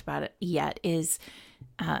haven't talked about it yet is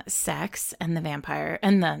sex and the vampire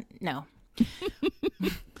no.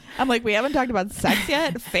 I'm like, we haven't talked about sex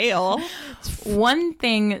yet? Fail. One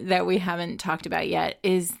thing that we haven't talked about yet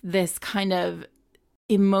is this kind of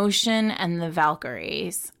emotion and the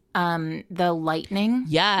Valkyries. The lightning.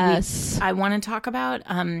 Yes. I want to talk about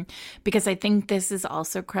because I think this is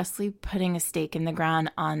also Cressley putting a stake in the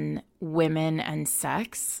ground on women and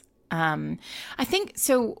sex. I think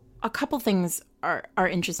so. A couple things are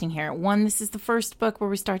interesting here. One, this is the first book where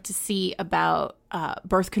we start to see about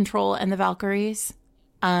birth control and the Valkyries,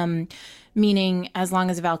 meaning as long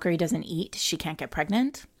as a Valkyrie doesn't eat, she can't get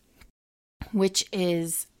pregnant, which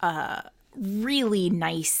is a really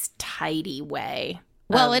nice, tidy way.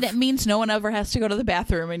 Well, and it means no one ever has to go to the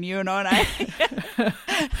bathroom, and you know, and I.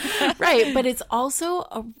 Right, but it's also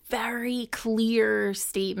a very clear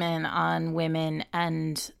statement on women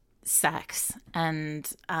and sex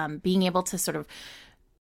and being able to sort of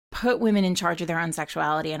put women in charge of their own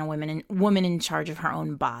sexuality and a woman in charge of her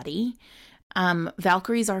own body.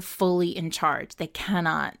 Valkyries are fully in charge.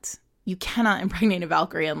 You cannot impregnate a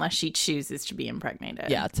Valkyrie unless she chooses to be impregnated.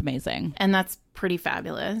 Yeah, it's amazing. And that's pretty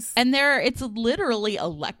fabulous. And it's literally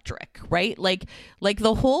electric, right? Like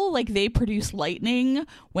the whole, like, they produce lightning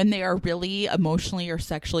when they are really emotionally or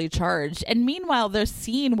sexually charged. And meanwhile, there's a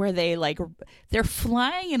scene where they're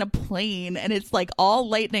flying in a plane and it's like all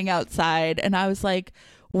lightning outside. And I was like,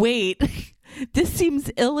 wait, this seems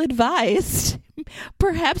ill-advised.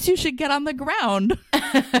 Perhaps you should get on the ground.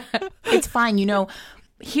 It's fine.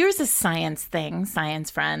 Here's a science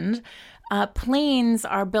friend. Planes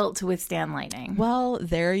are built to withstand lightning. Well,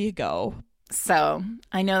 there you go. So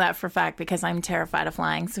I know that for a fact because I'm terrified of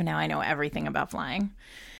flying. So now I know everything about flying.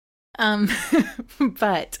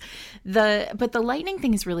 But the lightning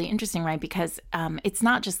thing is really interesting, right? Because it's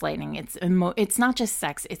not just lightning. It's not just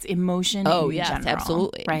sex. It's emotion. Oh, in yes, general,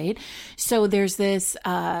 absolutely. Right. So there's this.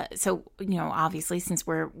 Obviously, since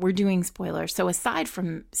we're doing spoilers. So aside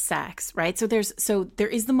from sex, right? So there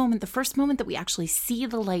is the first moment that we actually see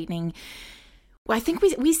the lightning. Well, I think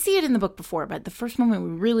we see it in the book before, but the first moment we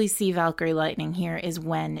really see Valkyrie lightning here is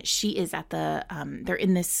when she is at they're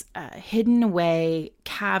in this hidden away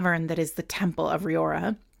cavern that is the temple of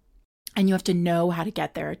Riora. And you have to know how to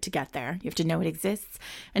get there to get there. You have to know it exists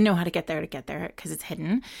and know how to get there because it's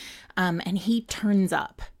hidden. And he turns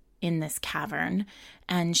up in this cavern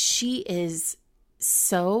and she is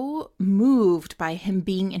so moved by him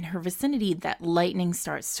being in her vicinity that lightning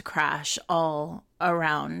starts to crash all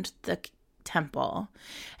around the temple,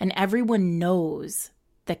 and everyone knows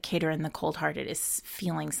that Caterin the Cold-Hearted is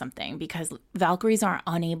feeling something because Valkyries are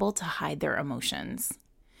unable to hide their emotions,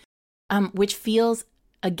 which feels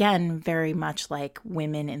again very much like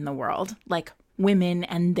women in the world, like women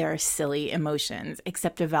and their silly emotions,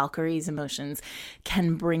 except a Valkyrie's emotions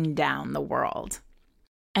can bring down the world.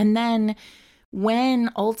 And then when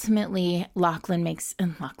ultimately Sebastian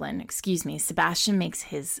makes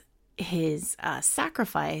his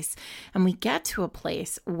sacrifice, and we get to a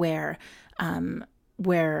place where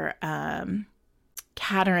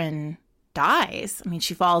Caterin dies. I mean,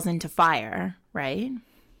 she falls into fire, right?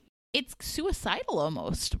 It's suicidal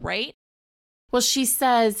almost, right? Well, she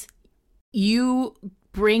says, "You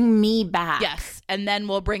bring me back." Yes, and then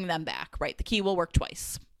we'll bring them back, right? The key will work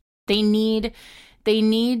twice. They need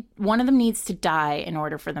one of them needs to die in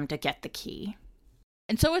order for them to get the key.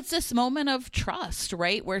 And so it's this moment of trust,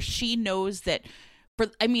 right? Where she knows that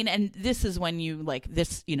and this is when you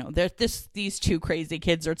there's these two crazy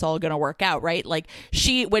kids, or it's all going to work out, right? Like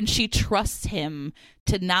when she trusts him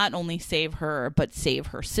to not only save her, but save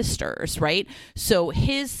her sisters, right? So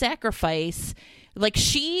his sacrifice, like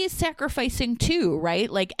she's sacrificing too, right?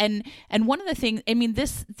 Like, and one of the things, I mean,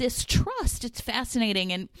 this trust, it's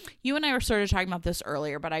fascinating. And you and I were sort of talking about this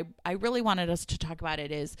earlier, but I really wanted us to talk about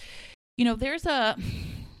it is,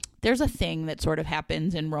 there's a thing that sort of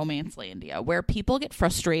happens in Romancelandia where people get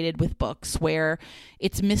frustrated with books where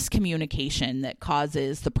it's miscommunication that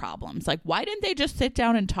causes the problems. Like, why didn't they just sit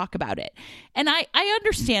down and talk about it? And I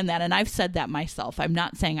understand that, and I've said that myself. I'm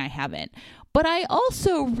not saying I haven't. But I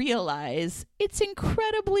also realize it's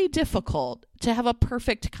incredibly difficult to have a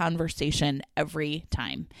perfect conversation every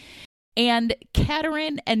time. And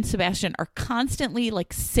Caterin and Sebastian are constantly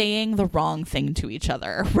like saying the wrong thing to each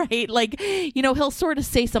other, right? Like, he'll sort of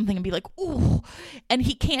say something and be like, "Ooh," and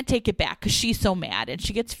he can't take it back because she's so mad and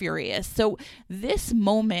she gets furious. So this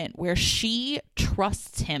moment where she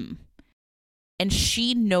trusts him and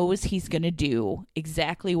she knows he's going to do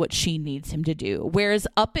exactly what she needs him to do. Whereas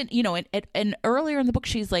up in, and earlier in the book,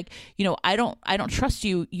 she's like, I don't trust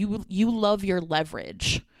you. You love your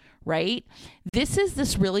leverage, right? This is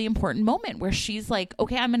this really important moment where she's like,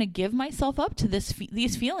 okay, I'm going to give myself up to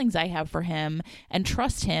these feelings I have for him and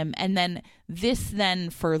trust him. And then this then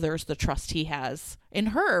furthers the trust he has in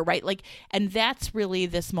her, right? Like, and that's really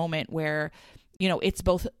this moment where, it's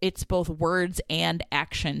both words and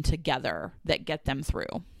action together that get them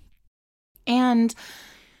through. And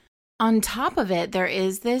on top of it, there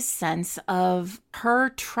is this sense of her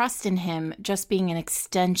trust in him just being an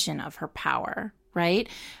extension of her power, right?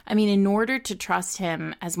 I mean, in order to trust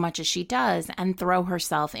him as much as she does and throw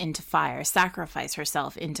herself into fire, sacrifice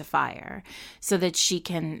herself into fire so that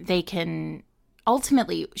they can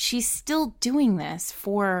ultimately, she's still doing this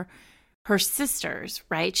for her sisters,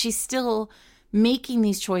 right? She's still making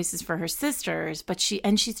these choices for her sisters, but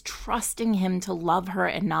she's trusting him to love her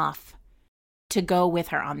enough to go with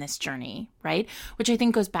her on this journey, right? Which I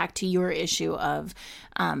think goes back to your issue of,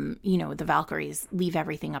 the Valkyries leave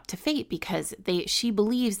everything up to fate because she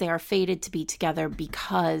believes they are fated to be together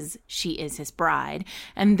because she is his bride,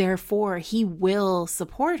 and therefore he will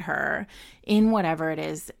support her in whatever it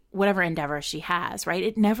is, whatever endeavor she has, right?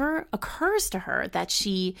 It never occurs to her that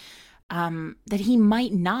that he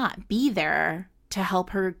might not be there to help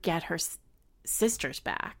her get her sisters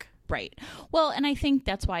back. Right. Well, and I think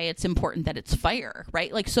that's why it's important that it's fire,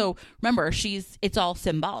 right? Like, so remember, it's all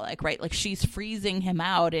symbolic, right? Like, she's freezing him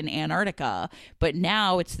out in Antarctica, but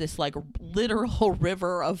now it's this like literal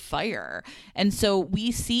river of fire. And so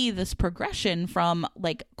we see this progression from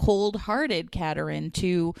like cold-hearted Katerin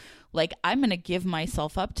to like, I'm going to give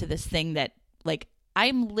myself up to this thing that like,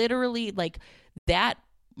 I'm literally like, that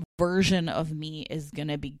version of me is going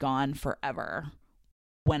to be gone forever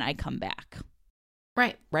when I come back.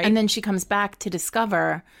 Right. And then she comes back to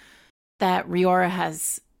discover that Riora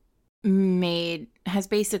has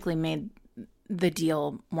basically made the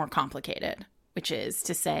deal more complicated, which is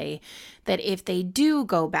to say that if they do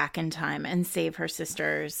go back in time and save her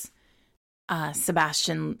sisters,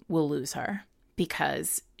 Sebastian will lose her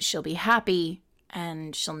because she'll be happy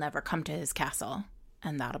and she'll never come to his castle.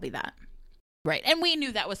 And that'll be that. Right. And we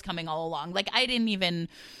knew that was coming all along. Like,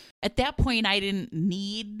 at that point, I didn't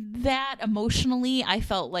need that emotionally. I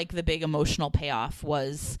felt like the big emotional payoff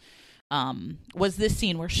was this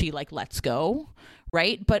scene where she like lets go,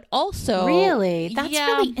 right? But also, really, that's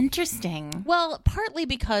really interesting. Well, partly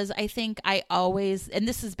because I think I always, and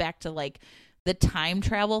this is back to like the time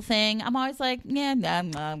travel thing. I'm always like,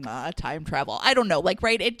 time travel. I don't know, like,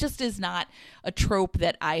 right? It just is not a trope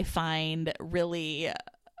that I find really.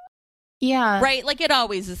 Yeah. Right? Like, it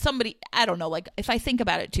always is somebody, I don't know, like, if I think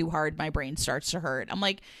about it too hard, my brain starts to hurt. I'm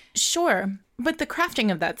like, sure. But the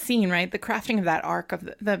crafting of that scene, right? The crafting of that arc of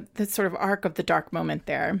the sort of arc of the dark moment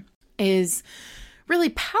there is really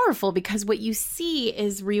powerful because what you see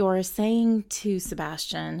is Riora saying to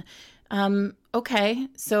Sebastian, okay,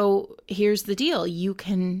 so here's the deal. You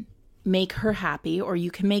can make her happy or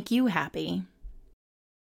you can make you happy.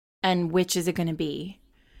 And which is it going to be?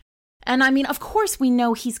 And I mean, of course, we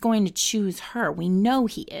know he's going to choose her. We know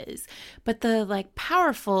he is. But the like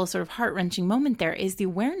powerful sort of heart-wrenching moment there is the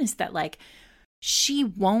awareness that like she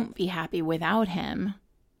won't be happy without him.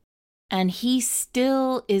 And he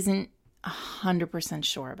still isn't 100%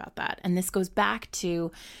 sure about that. And this goes back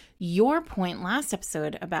to your point last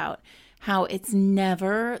episode about how it's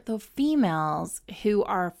never the females who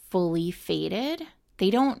are fully fated.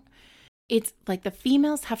 It's like the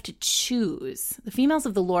females have to choose. The females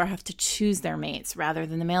of the lore have to choose their mates rather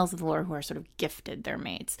than the males of the lore who are sort of gifted their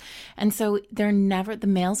mates. And so the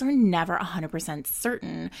males are never 100%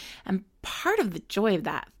 certain. And part of the joy of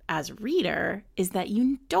that as a reader is that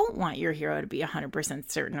you don't want your hero to be 100%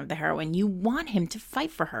 certain of the heroine. You want him to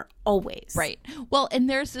fight for her always. Right. Well, and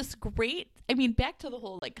there's this great, back to the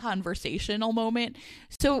whole like conversational moment.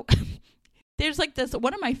 So there's like this,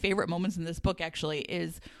 one of my favorite moments in this book actually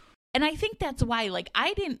is, and I think that's why, like,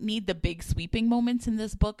 I didn't need the big sweeping moments in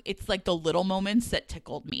this book. It's like the little moments that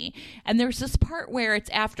tickled me. And there's this part where it's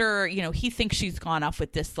after, he thinks she's gone off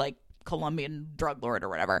with this, like, Colombian drug lord or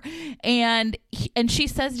whatever. And she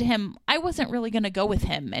says to him, I wasn't really going to go with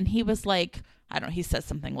him. And he was like, I don't know, he says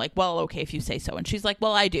something like, well, okay, if you say so. And she's like,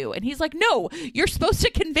 well, I do. And he's like, no, you're supposed to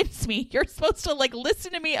convince me. You're supposed to like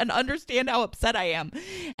listen to me and understand how upset I am.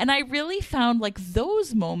 And I really found like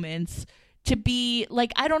those moments to be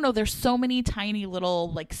like, I don't know, there's so many tiny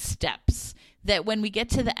little like steps that when we get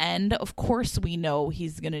to the end, of course we know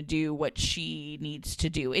he's going to do what she needs to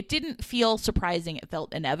do. It didn't feel surprising. It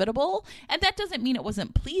felt inevitable. And that doesn't mean it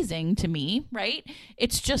wasn't pleasing to me, right?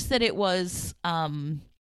 It's just that it was, I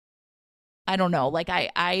don't know. Like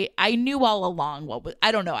I knew all along what was,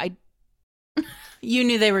 I don't know. You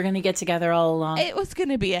knew they were going to get together all along. It was going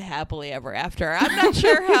to be a happily ever after. I'm not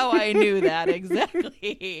sure how I knew that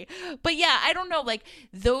exactly. But yeah, I don't know. Like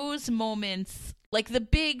those moments, like the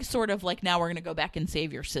big sort of like, now we're going to go back and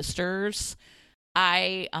save your sisters.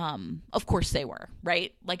 Of course they were,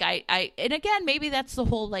 right? Like and again, maybe that's the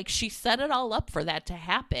whole, like she set it all up for that to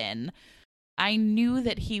happen. I knew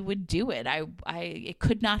that he would do it. It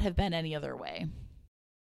could not have been any other way.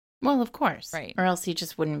 Well, of course. Right. Or else he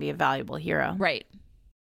just wouldn't be a valuable hero. Right.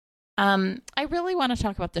 I really want to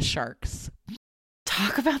talk about the sharks.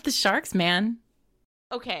 Talk about the sharks, man.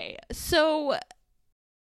 Okay. So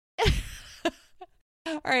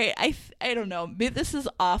all right, I don't know. This is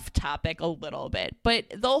off topic a little bit, but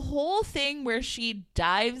the whole thing where she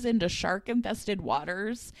dives into shark-infested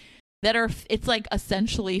waters that are, it's like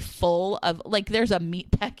essentially full of, like there's a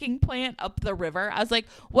meatpacking plant up the river. I was like,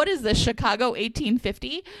 what is this, Chicago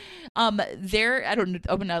 1850? There, I don't know,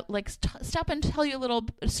 I'm gonna like stop and tell you a little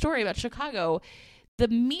story about Chicago. The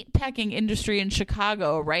meatpacking industry in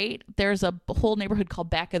Chicago, right? There's a whole neighborhood called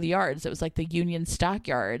Back of the Yards. It was like the Union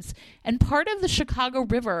Stockyards. And part of the Chicago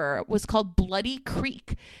River was called Bloody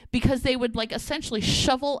Creek because they would like essentially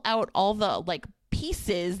shovel out all the like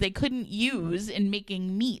pieces they couldn't use in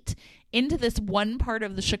making meat into this one part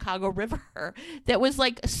of the Chicago River that was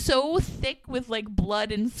like so thick with like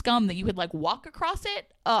blood and scum that you could like walk across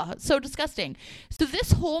it. So disgusting. So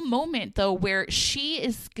this whole moment though, where she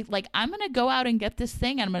is like, I'm going to go out and get this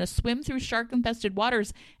thing and I'm going to swim through shark infested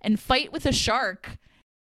waters and fight with a shark.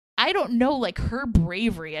 I don't know, like her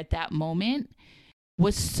bravery at that moment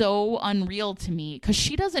was so unreal to me because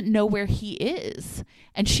she doesn't know where he is.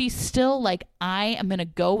 And she's still like, I am going to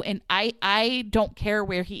go and I don't care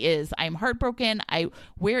where he is. I'm heartbroken.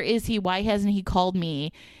 Where is he? Why hasn't he called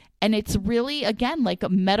me? And it's really, again, like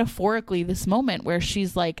metaphorically this moment where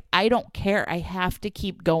she's like, I don't care. I have to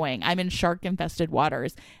keep going. I'm in shark infested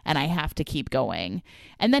waters and I have to keep going.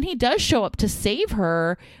 And then he does show up to save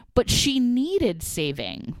her, but she needed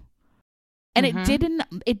saving. And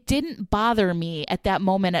it didn't bother me at that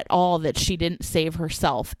moment at all that she didn't save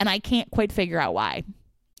herself. And I can't quite figure out why.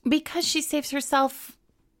 Because she saves herself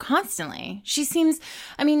constantly. She seems,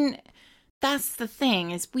 I mean, that's the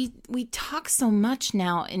thing is we talk so much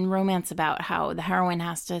now in romance about how the heroine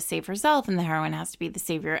has to save herself and the heroine has to be the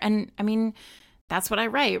savior. And I mean, that's what I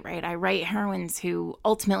write, right? I write heroines who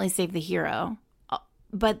ultimately save the hero.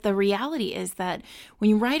 But the reality is that when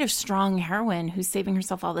you write a strong heroine who's saving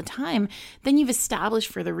herself all the time, then you've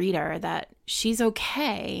established for the reader that she's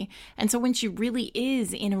okay. And so when she really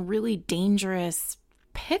is in a really dangerous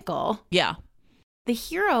pickle, yeah, the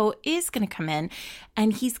hero is going to come in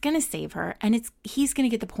and he's going to save her. And he's going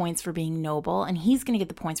to get the points for being noble and he's going to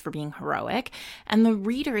get the points for being heroic. And the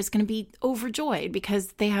reader is going to be overjoyed because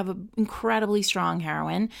they have an incredibly strong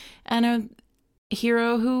heroine and a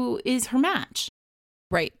hero who is her match.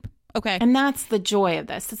 Right. Okay. And that's the joy of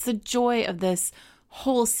this. It's the joy of this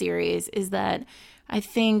whole series is that I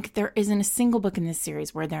think there isn't a single book in this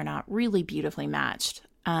series where they're not really beautifully matched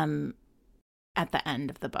at the end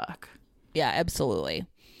of the book. Yeah, absolutely.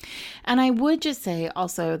 And I would just say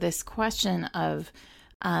also this question of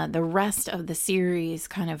the rest of the series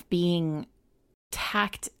kind of being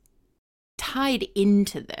tied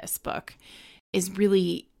into this book is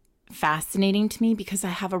really fascinating to me because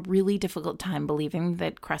I have a really difficult time believing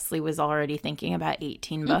that Kresley was already thinking about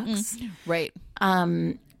 18 books. Right.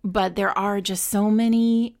 But there are just so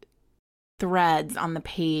many threads on the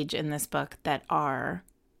page in this book that are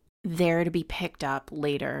there to be picked up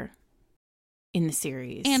later in the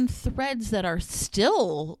series. And threads that are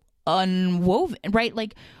still unwoven, right?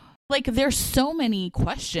 Like there's so many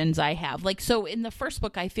questions I have. Like, so in the first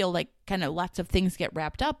book, I feel like kind of lots of things get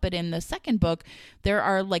wrapped up. But in the second book, there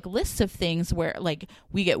are like lists of things where like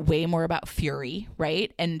we get way more about Fury,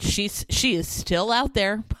 right? And she is still out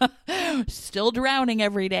there, still drowning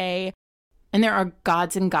every day. And there are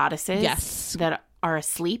gods and goddesses yes, that are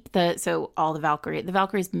asleep. So all the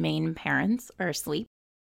Valkyries' main parents are asleep.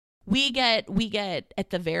 We get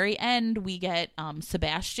at the very end, we get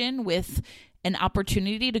Sebastian with an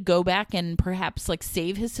opportunity to go back and perhaps like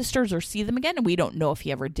save his sisters or see them again. And we don't know if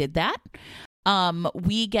he ever did that.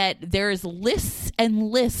 There's lists and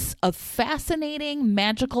lists of fascinating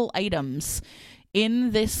magical items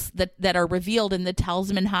in this that are revealed in the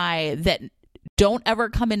Talisman High that don't ever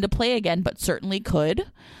come into play again, but certainly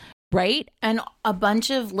could. right? And a bunch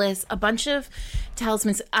of lists, a bunch of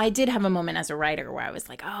talismans. I did have a moment as a writer where I was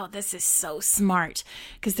like, oh, this is so smart.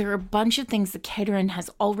 Because there are a bunch of things that Caterin has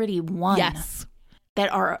already won Yes.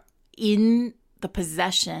 that are in the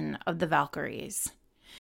possession of the Valkyries.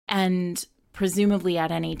 And presumably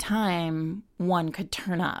at any time, one could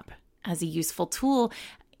turn up as a useful tool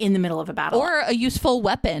in the middle of a battle. Or a useful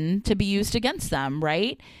weapon to be used against them,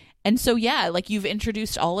 right? And so, yeah, like you've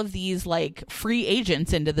introduced all of these like free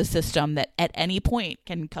agents into the system that at any point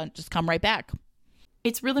can just come right back.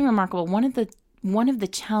 It's really remarkable. One of the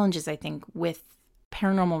challenges, I think, with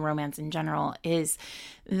paranormal romance in general is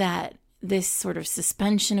that this sort of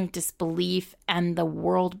suspension of disbelief and the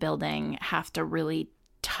world building have to really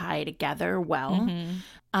tie together well.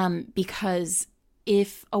 Because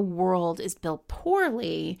if a world is built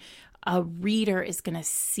poorly, a reader is going to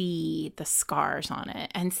see the scars on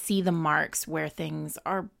it and see the marks where things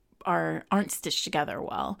aren't stitched together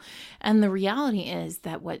well. And the reality is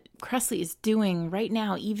that what Kresley is doing right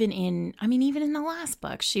now, even in the last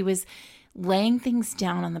book, she was laying things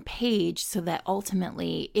down on the page so that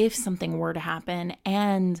ultimately, if something were to happen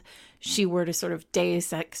and she were to sort of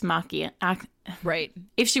deus ex machina, right?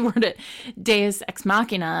 If she were to deus ex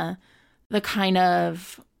machina, the kind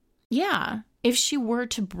of, if she were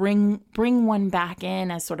to bring one back in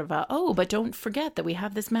as sort of but don't forget that we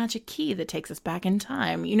have this magic key that takes us back in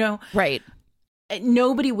time, Right.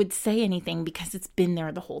 Nobody would say anything because it's been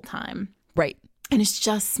there the whole time. Right. And it's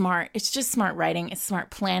just smart. It's just smart writing. It's smart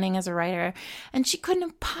planning as a writer. And she couldn't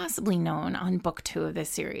have possibly known on book 2 of this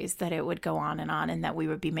series that it would go on and that we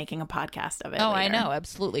would be making a podcast of it. Oh, later. I know.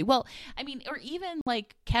 Absolutely. Well, I mean, or even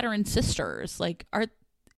like Caterin's sisters, like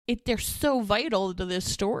they're so vital to this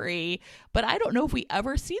story, but I don't know if we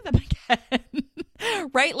ever see them again.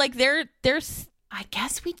 Right? Like they're I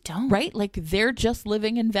guess we don't. Right? Like they're just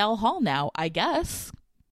living in Valhalla now, I guess.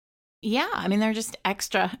 Yeah, I mean they're just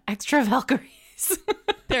extra Valkyries.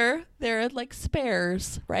 they're like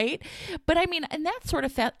spares, right? But I mean, and that's sort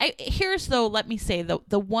of here's though, let me say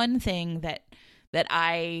the one thing that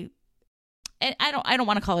I don't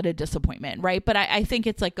want to call it a disappointment, right? But I think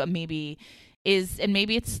it's like maybe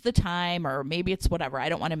it's the time, or maybe it's whatever. I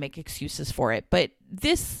don't want to make excuses for it. But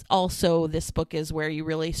this book is where you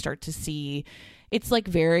really start to see it's like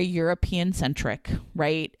very European centric,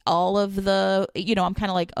 right? All of the, I'm kind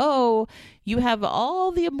of like, oh, you have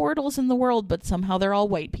all the immortals in the world, but somehow they're all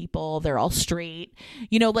white people. They're all straight,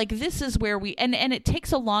 like this is where and it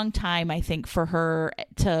takes a long time, I think, for her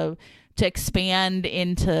to expand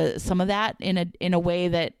into some of that in a way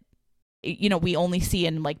that, we only see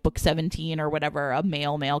in like book 17 or whatever, a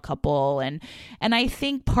male couple. And I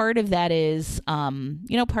think part of that is,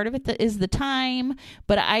 part of it is the time,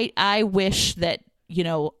 but I wish that,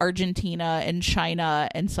 Argentina and China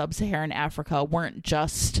and sub-Saharan Africa weren't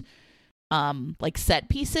just, like set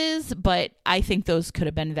pieces, but I think those could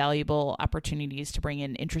have been valuable opportunities to bring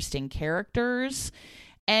in interesting characters.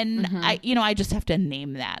 And I just have to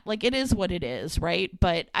name that. Like, it is what it is, right?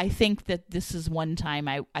 But I think that this is one time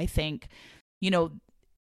I think,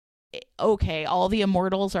 okay, all the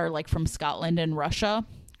immortals are like from Scotland and Russia.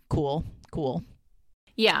 Cool.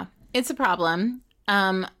 Yeah, it's a problem.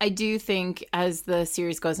 I do think as the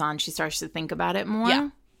series goes on, she starts to think about it more. Yeah.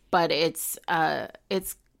 But it's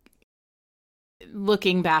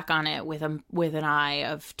looking back on it with an eye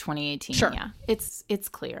of 2018. Sure. Yeah, it's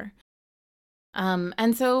clear.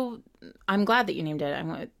 And so I'm glad that you named it.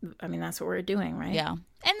 I mean, that's what we're doing, right? Yeah.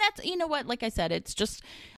 And that's, what, like I said,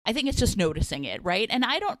 I think it's just noticing it, right? And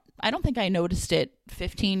I don't think I noticed it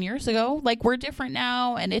 15 years ago. Like, we're different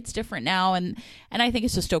now and it's different now. And I think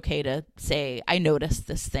it's just okay to say, I noticed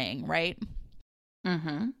this thing, right?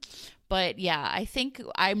 Mm-hmm. But yeah, I think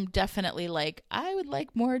I'm definitely like, I would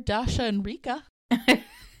like more Dasha and Rika.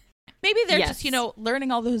 Maybe they're just,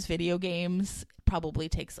 learning all those video games probably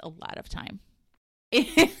takes a lot of time.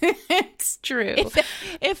 It's true.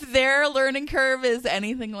 If their learning curve is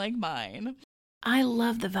anything like mine. I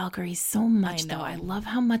love the Valkyries so much, though. I love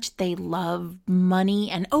how much they love money.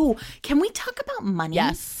 And can we talk about money?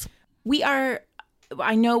 Yes.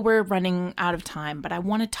 I know we're running out of time, but I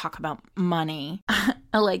want to talk about money.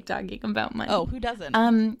 I like talking about money. Oh, who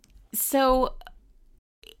doesn't? So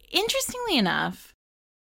interestingly enough,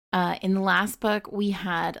 in the last book, we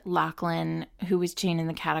had Lachlan, who was chained in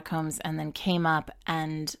the catacombs and then came up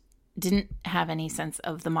and didn't have any sense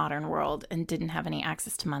of the modern world and didn't have any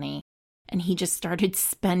access to money. And he just started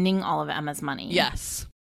spending all of Emma's money. Yes.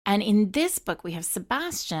 And in this book, we have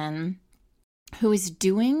Sebastian, who is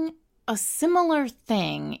doing a similar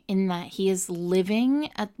thing in that he is living,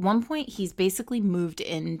 at one point, he's basically moved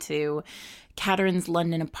into Catherine's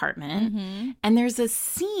London apartment. Mm-hmm. And there's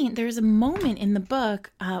a moment in the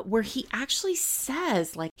book where he actually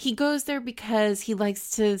says, like, he goes there because he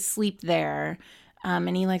likes to sleep there.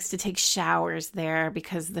 And he likes to take showers there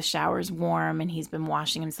because the shower's warm and he's been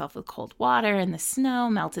washing himself with cold water in the snow,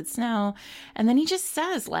 melted snow. And then he just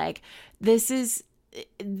says, like, these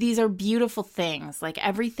are beautiful things. Like,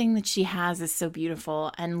 everything that she has is so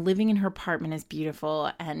beautiful, and living in her apartment is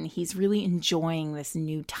beautiful. And he's really enjoying this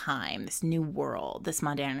new time, this new world, this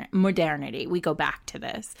modernity. We go back to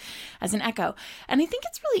this as an echo. And I think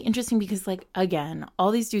it's really interesting because, like, again,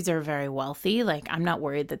 all these dudes are very wealthy. Like, I'm not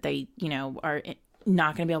worried that they, are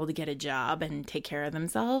not going to be able to get a job and take care of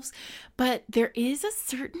themselves. But there is a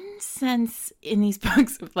certain sense in these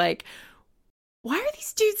books of, like, why are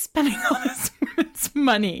these dudes spending all this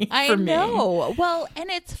money for me? I know. Well,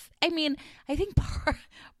 and I think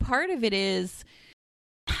part of it is,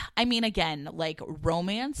 again, like,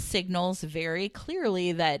 romance signals very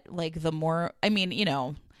clearly that, like, the more,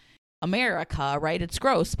 America, right? It's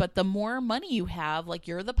gross, but the more money you have, like,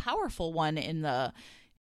 you're the powerful one in the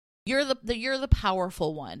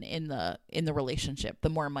powerful one in the relationship, the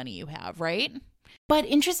more money you have, right? But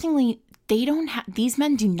interestingly, these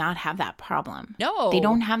men do not have that problem. No. They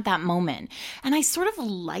don't have that moment. And I sort of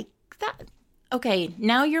like that. Okay,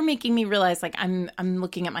 now you're making me realize, like, I'm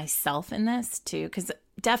looking at myself in this too, because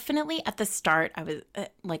definitely at the start, I was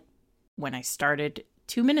like, when I started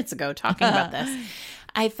 2 minutes ago talking about this,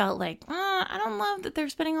 I felt like, I don't love that they're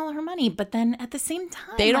spending all of her money. But then at the same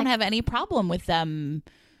time, they don't have any problem with them.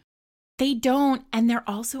 They don't. And they're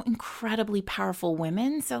also incredibly powerful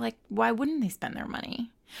women. So, like, why wouldn't they spend their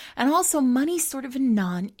money? And also, money's sort of a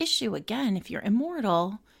non-issue. Again, if you're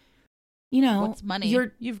immortal, what's money?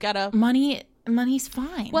 You've got a money's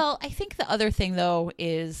fine. Well, I think the other thing, though,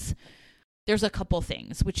 is there's a couple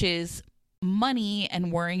things, which is money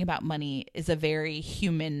and worrying about money is a very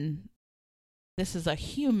human. This is a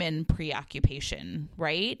human preoccupation,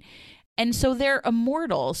 right? And so they're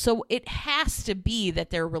immortal. So it has to be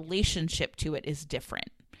that their relationship to it is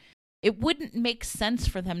different. It wouldn't make sense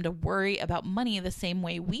for them to worry about money the same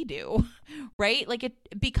way we do, right? Like,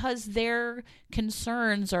 because their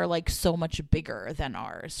concerns are, like, so much bigger than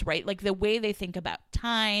ours, right? Like, the way they think about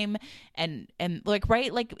time and like,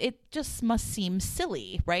 right? Like, it just must seem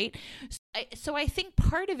silly, right? So I think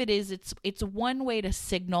part of it is it's one way to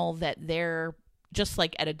signal that they're just,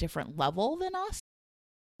 like, at a different level than us.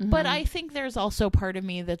 Mm-hmm. But I think there's also part of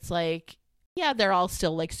me that's like, yeah, they're all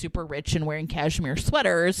still, like, super rich and wearing cashmere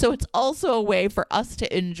sweaters. So it's also a way for us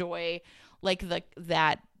to enjoy, like, the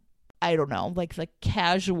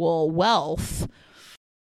casual wealth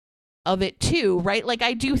of it too, right? Like,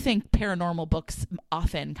 I do think paranormal books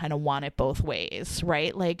often kind of want it both ways,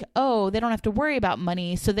 right? Like, oh, they don't have to worry about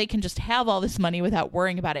money, so they can just have all this money without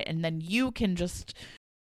worrying about it. And then you can just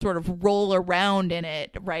sort of roll around in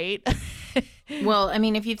it, right? Well,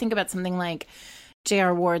 if you think about something like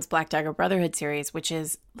J.R. Ward's Black Dagger Brotherhood series, which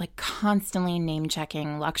is, like, constantly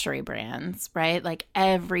name-checking luxury brands, right? Like,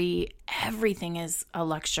 everything is a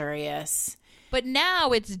luxurious. But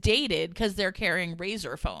now it's dated because they're carrying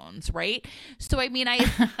razor phones, right? So,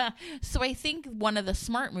 so I think one of the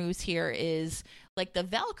smart moves here is, like, the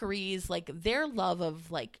Valkyries, like, their love of,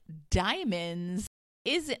 like, diamonds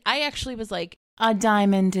I actually was like, a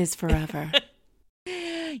diamond is forever.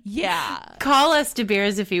 Yeah. Call us, De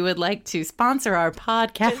Beers, if you would like to sponsor our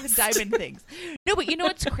podcast. The diamond things. No, but you know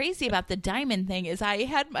what's crazy about the diamond thing is I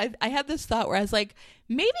had this thought where I was like,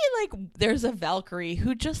 maybe, like, there's a Valkyrie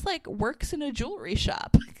who just, like, works in a jewelry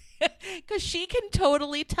shop. Because she can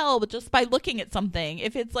totally tell, but just by looking at something,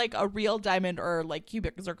 if it's, like, a real diamond or, like,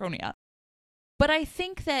 cubic zirconia. But I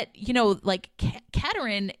think that, like,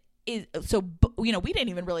 Catherine is, so, we didn't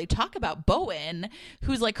even really talk about Bowen,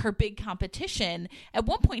 who's, like, her big competition. At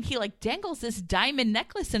one point, he, like, dangles this diamond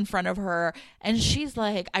necklace in front of her, and she's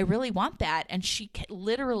like, I really want that, and she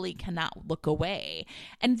literally cannot look away.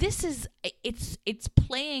 And this is, it's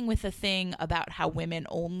playing with a thing about how women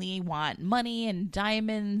only want money and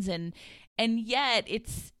diamonds, and yet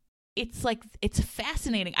it's like, it's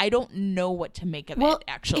fascinating. I don't know what to make of it,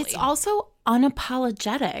 actually. It's also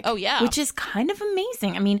unapologetic. Oh, yeah. Which is kind of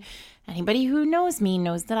amazing. Anybody who knows me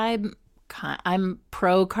knows that I'm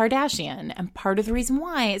pro Kardashian. And part of the reason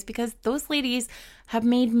why is because those ladies have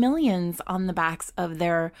made millions on the backs of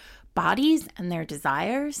their bodies and their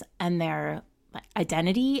desires and their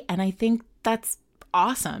identity. And I think that's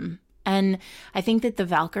awesome. And I think that the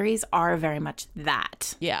Valkyries are very much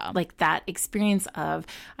that. Yeah. Like, that experience of,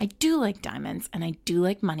 I do like diamonds and I do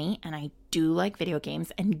like money and I do like video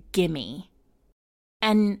games, and gimme.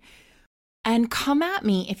 And come at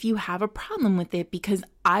me if you have a problem with it, because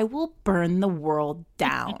I will burn the world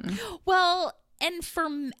down. Well, and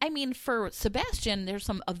for Sebastian, there's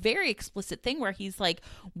a very explicit thing where he's like,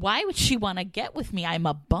 why would she want to get with me? I'm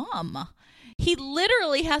a bum. He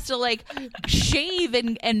literally has to like shave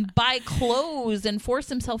and buy clothes and force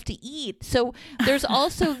himself to eat. So there's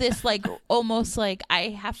also this like almost like I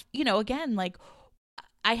have, again, like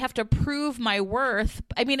I have to prove my worth.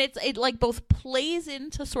 I mean, it like both plays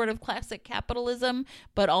into sort of classic capitalism,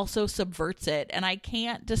 but also subverts it. And I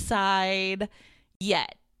can't decide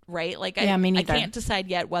yet, right? Like I can't decide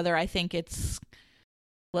yet whether I think it's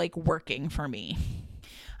like working for me.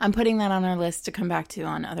 I'm putting that on our list to come back to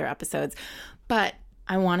on other episodes. But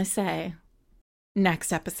I want to say,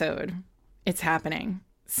 next episode, it's happening.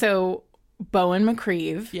 So Bowen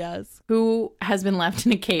McCreeve, yes, who has been left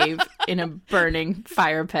in a cave in a burning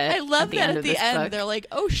fire pit. I love that at the end. They're like,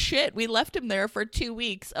 oh shit, we left him there for 2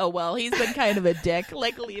 weeks. Oh, well, he's been kind of a dick.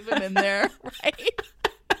 Like, leave him in there, right?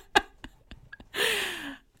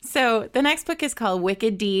 So the next book is called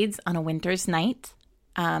Wicked Deeds on a Winter's Night.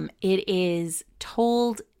 It is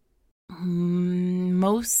told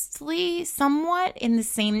mostly somewhat in the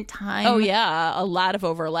same time. Oh, yeah. A lot of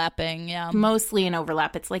overlapping. Yeah. Mostly an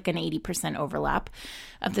overlap. It's like an 80% overlap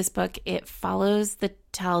of this book. It follows the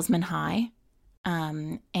Talisman High.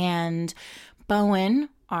 And Bowen,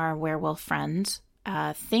 our werewolf friend,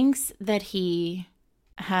 thinks that he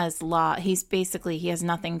has he has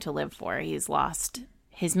nothing to live for. He's lost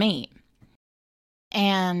his mate.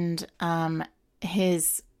 And there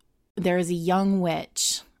is a young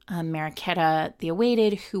witch, Mariquetta the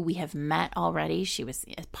Awaited, who we have met already. She was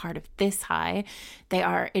a part of this high.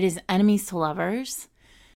 It is enemies to lovers.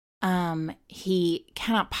 He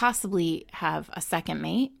cannot possibly have a second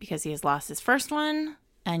mate because he has lost his first one,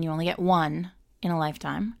 and you only get one in a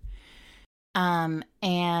lifetime. And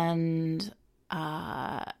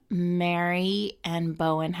Mary and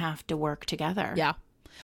Bowen have to work together. Yeah.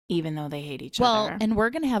 Even though they hate each other. Well, and we're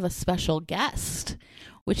going to have a special guest,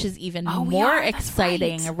 which is even more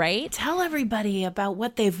exciting, right? Tell everybody about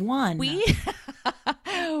what they've won. We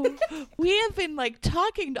have been like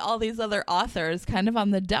talking to all these other authors kind of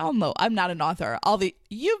on the down low. I'm not an author.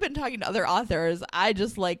 You've been talking to other authors. I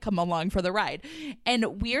just like come along for the ride.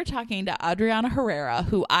 And we're talking to Adriana Herrera,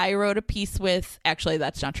 who I wrote a piece with. Actually,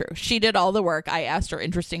 that's not true. She did all the work. I asked her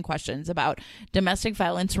interesting questions about domestic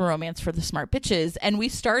violence and romance for the smart bitches. And we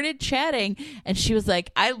started chatting, and she was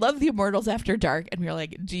like, I love the Immortals After Dark. And we were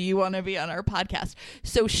like, do you want to be on our podcast?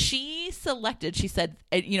 So she said,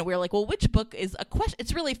 we were like, well, which book is a question?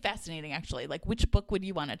 It's really fascinating, actually. Like, which book would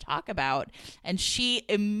you want to talk about? And she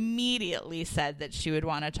immediately said that she would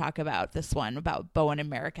want to talk about this one about Bowen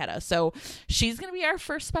and Mariquetta. So she's going to be our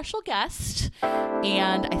first special guest.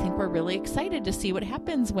 And I think we're really excited to see what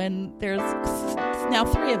happens when there's now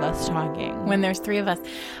 3 of us talking. When there's 3 of us.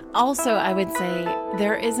 Also, I would say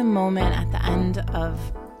there is a moment at the end of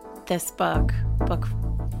this book,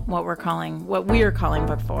 what we are calling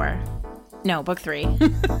book 4. No, book 3.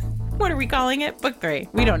 What are we calling it? Book 3.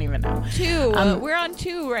 We don't even know. 2. We're on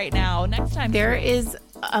 2 right now. Next time. There is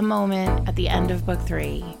a moment at the end of book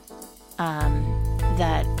 3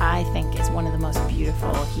 that I think is one of the most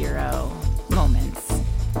beautiful hero moments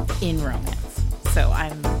in romance. So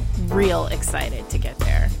I'm real excited to get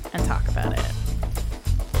there and talk about it.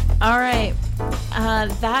 All right.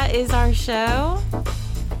 That is our show,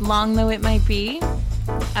 long though it might be.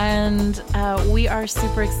 And we are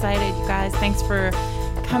super excited, you guys. Thanks for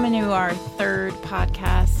coming to our 3rd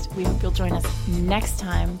podcast. We hope you'll join us next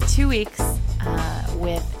time, 2 weeks,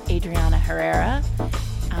 with Adriana Herrera,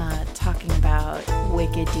 talking about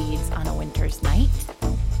Wicked Deeds on a Winter's Night.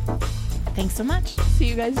 Thanks so much. See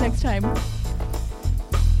you guys next time.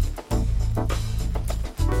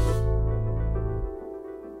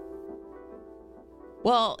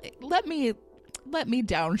 Well, let me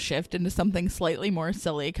downshift into something slightly more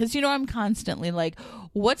silly, because I'm constantly like,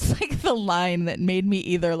 what's like the line that made me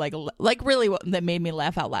either like really that made me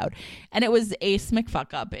laugh out loud? And it was Ace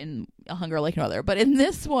McFuck Up in A Hunger Like No Other. But in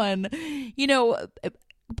this one,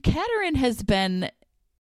 Katherine has been,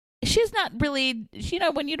 she's not really,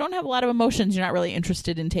 when you don't have a lot of emotions, you're not really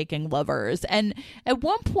interested in taking lovers. And at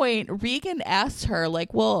one point, Regan asks her,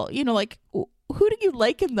 like, well, like, who do you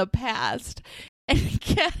like in the past? And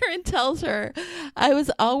Katherine tells her, I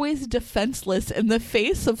was always defenseless in the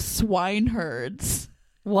face of swineherds.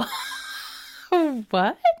 What?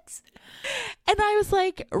 What? And I was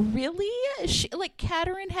like, really?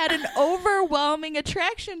 Katerin had an overwhelming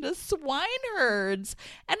attraction to swineherds.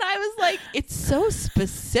 And I was like, it's so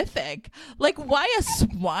specific. Like, why a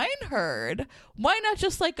swineherd? Why not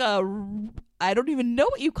just like I don't even know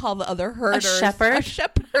what you call the other herders. A shepherd? A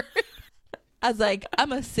shepherd. I was like,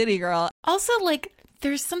 I'm a city girl. Also, like,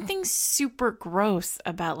 there's something super gross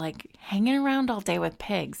about, like, hanging around all day with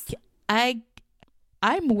pigs.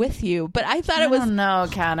 I'm with you, but I thought it was... No,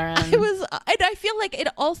 Katerin. And I feel like it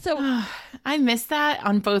also... I missed that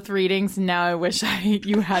on both readings. Now I wish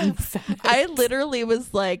you hadn't said it. I literally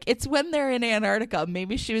was like, it's when they're in Antarctica.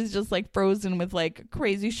 Maybe she was just like frozen with like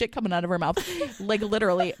crazy shit coming out of her mouth. Like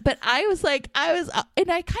literally. But I was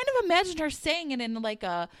and I kind of imagined her saying it in like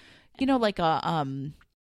a, like a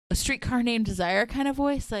Streetcar Named Desire kind of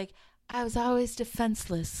voice. Like, I was always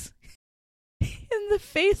defenseless in the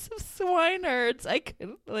face of swineherds. I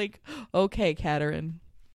could okay, Katerin,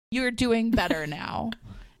 you're doing better now.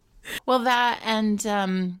 Well, that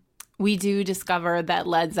and we do discover that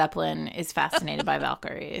Led Zeppelin is fascinated by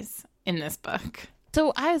Valkyries in this book.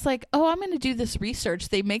 So I was like, oh, I'm going to do this research.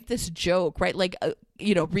 They make this joke, right? Like,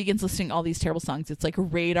 Regan's listening to all these terrible songs. It's like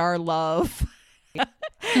Radar Love.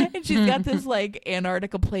 And she's got this like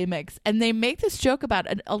Antarctica play mix. And they make this joke about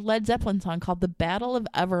a Led Zeppelin song called The Battle of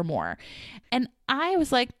Evermore. And I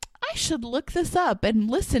was like, I should look this up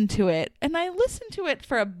and listen to it. And I listened to it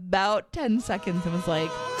for about 10 seconds and was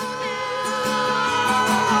like...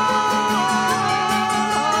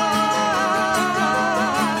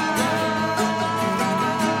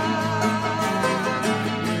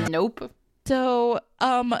 Nope. So,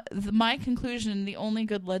 my conclusion, the only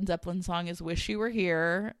good Led Zeppelin song is Wish You Were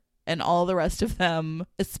Here, and all the rest of them,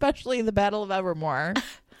 especially The Battle of Evermore.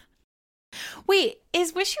 Wait,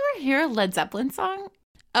 is Wish You Were Here a Led Zeppelin song?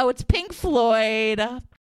 Oh, it's Pink Floyd.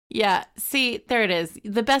 Yeah, see, there it is.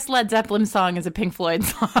 The best Led Zeppelin song is a Pink Floyd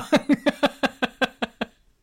song.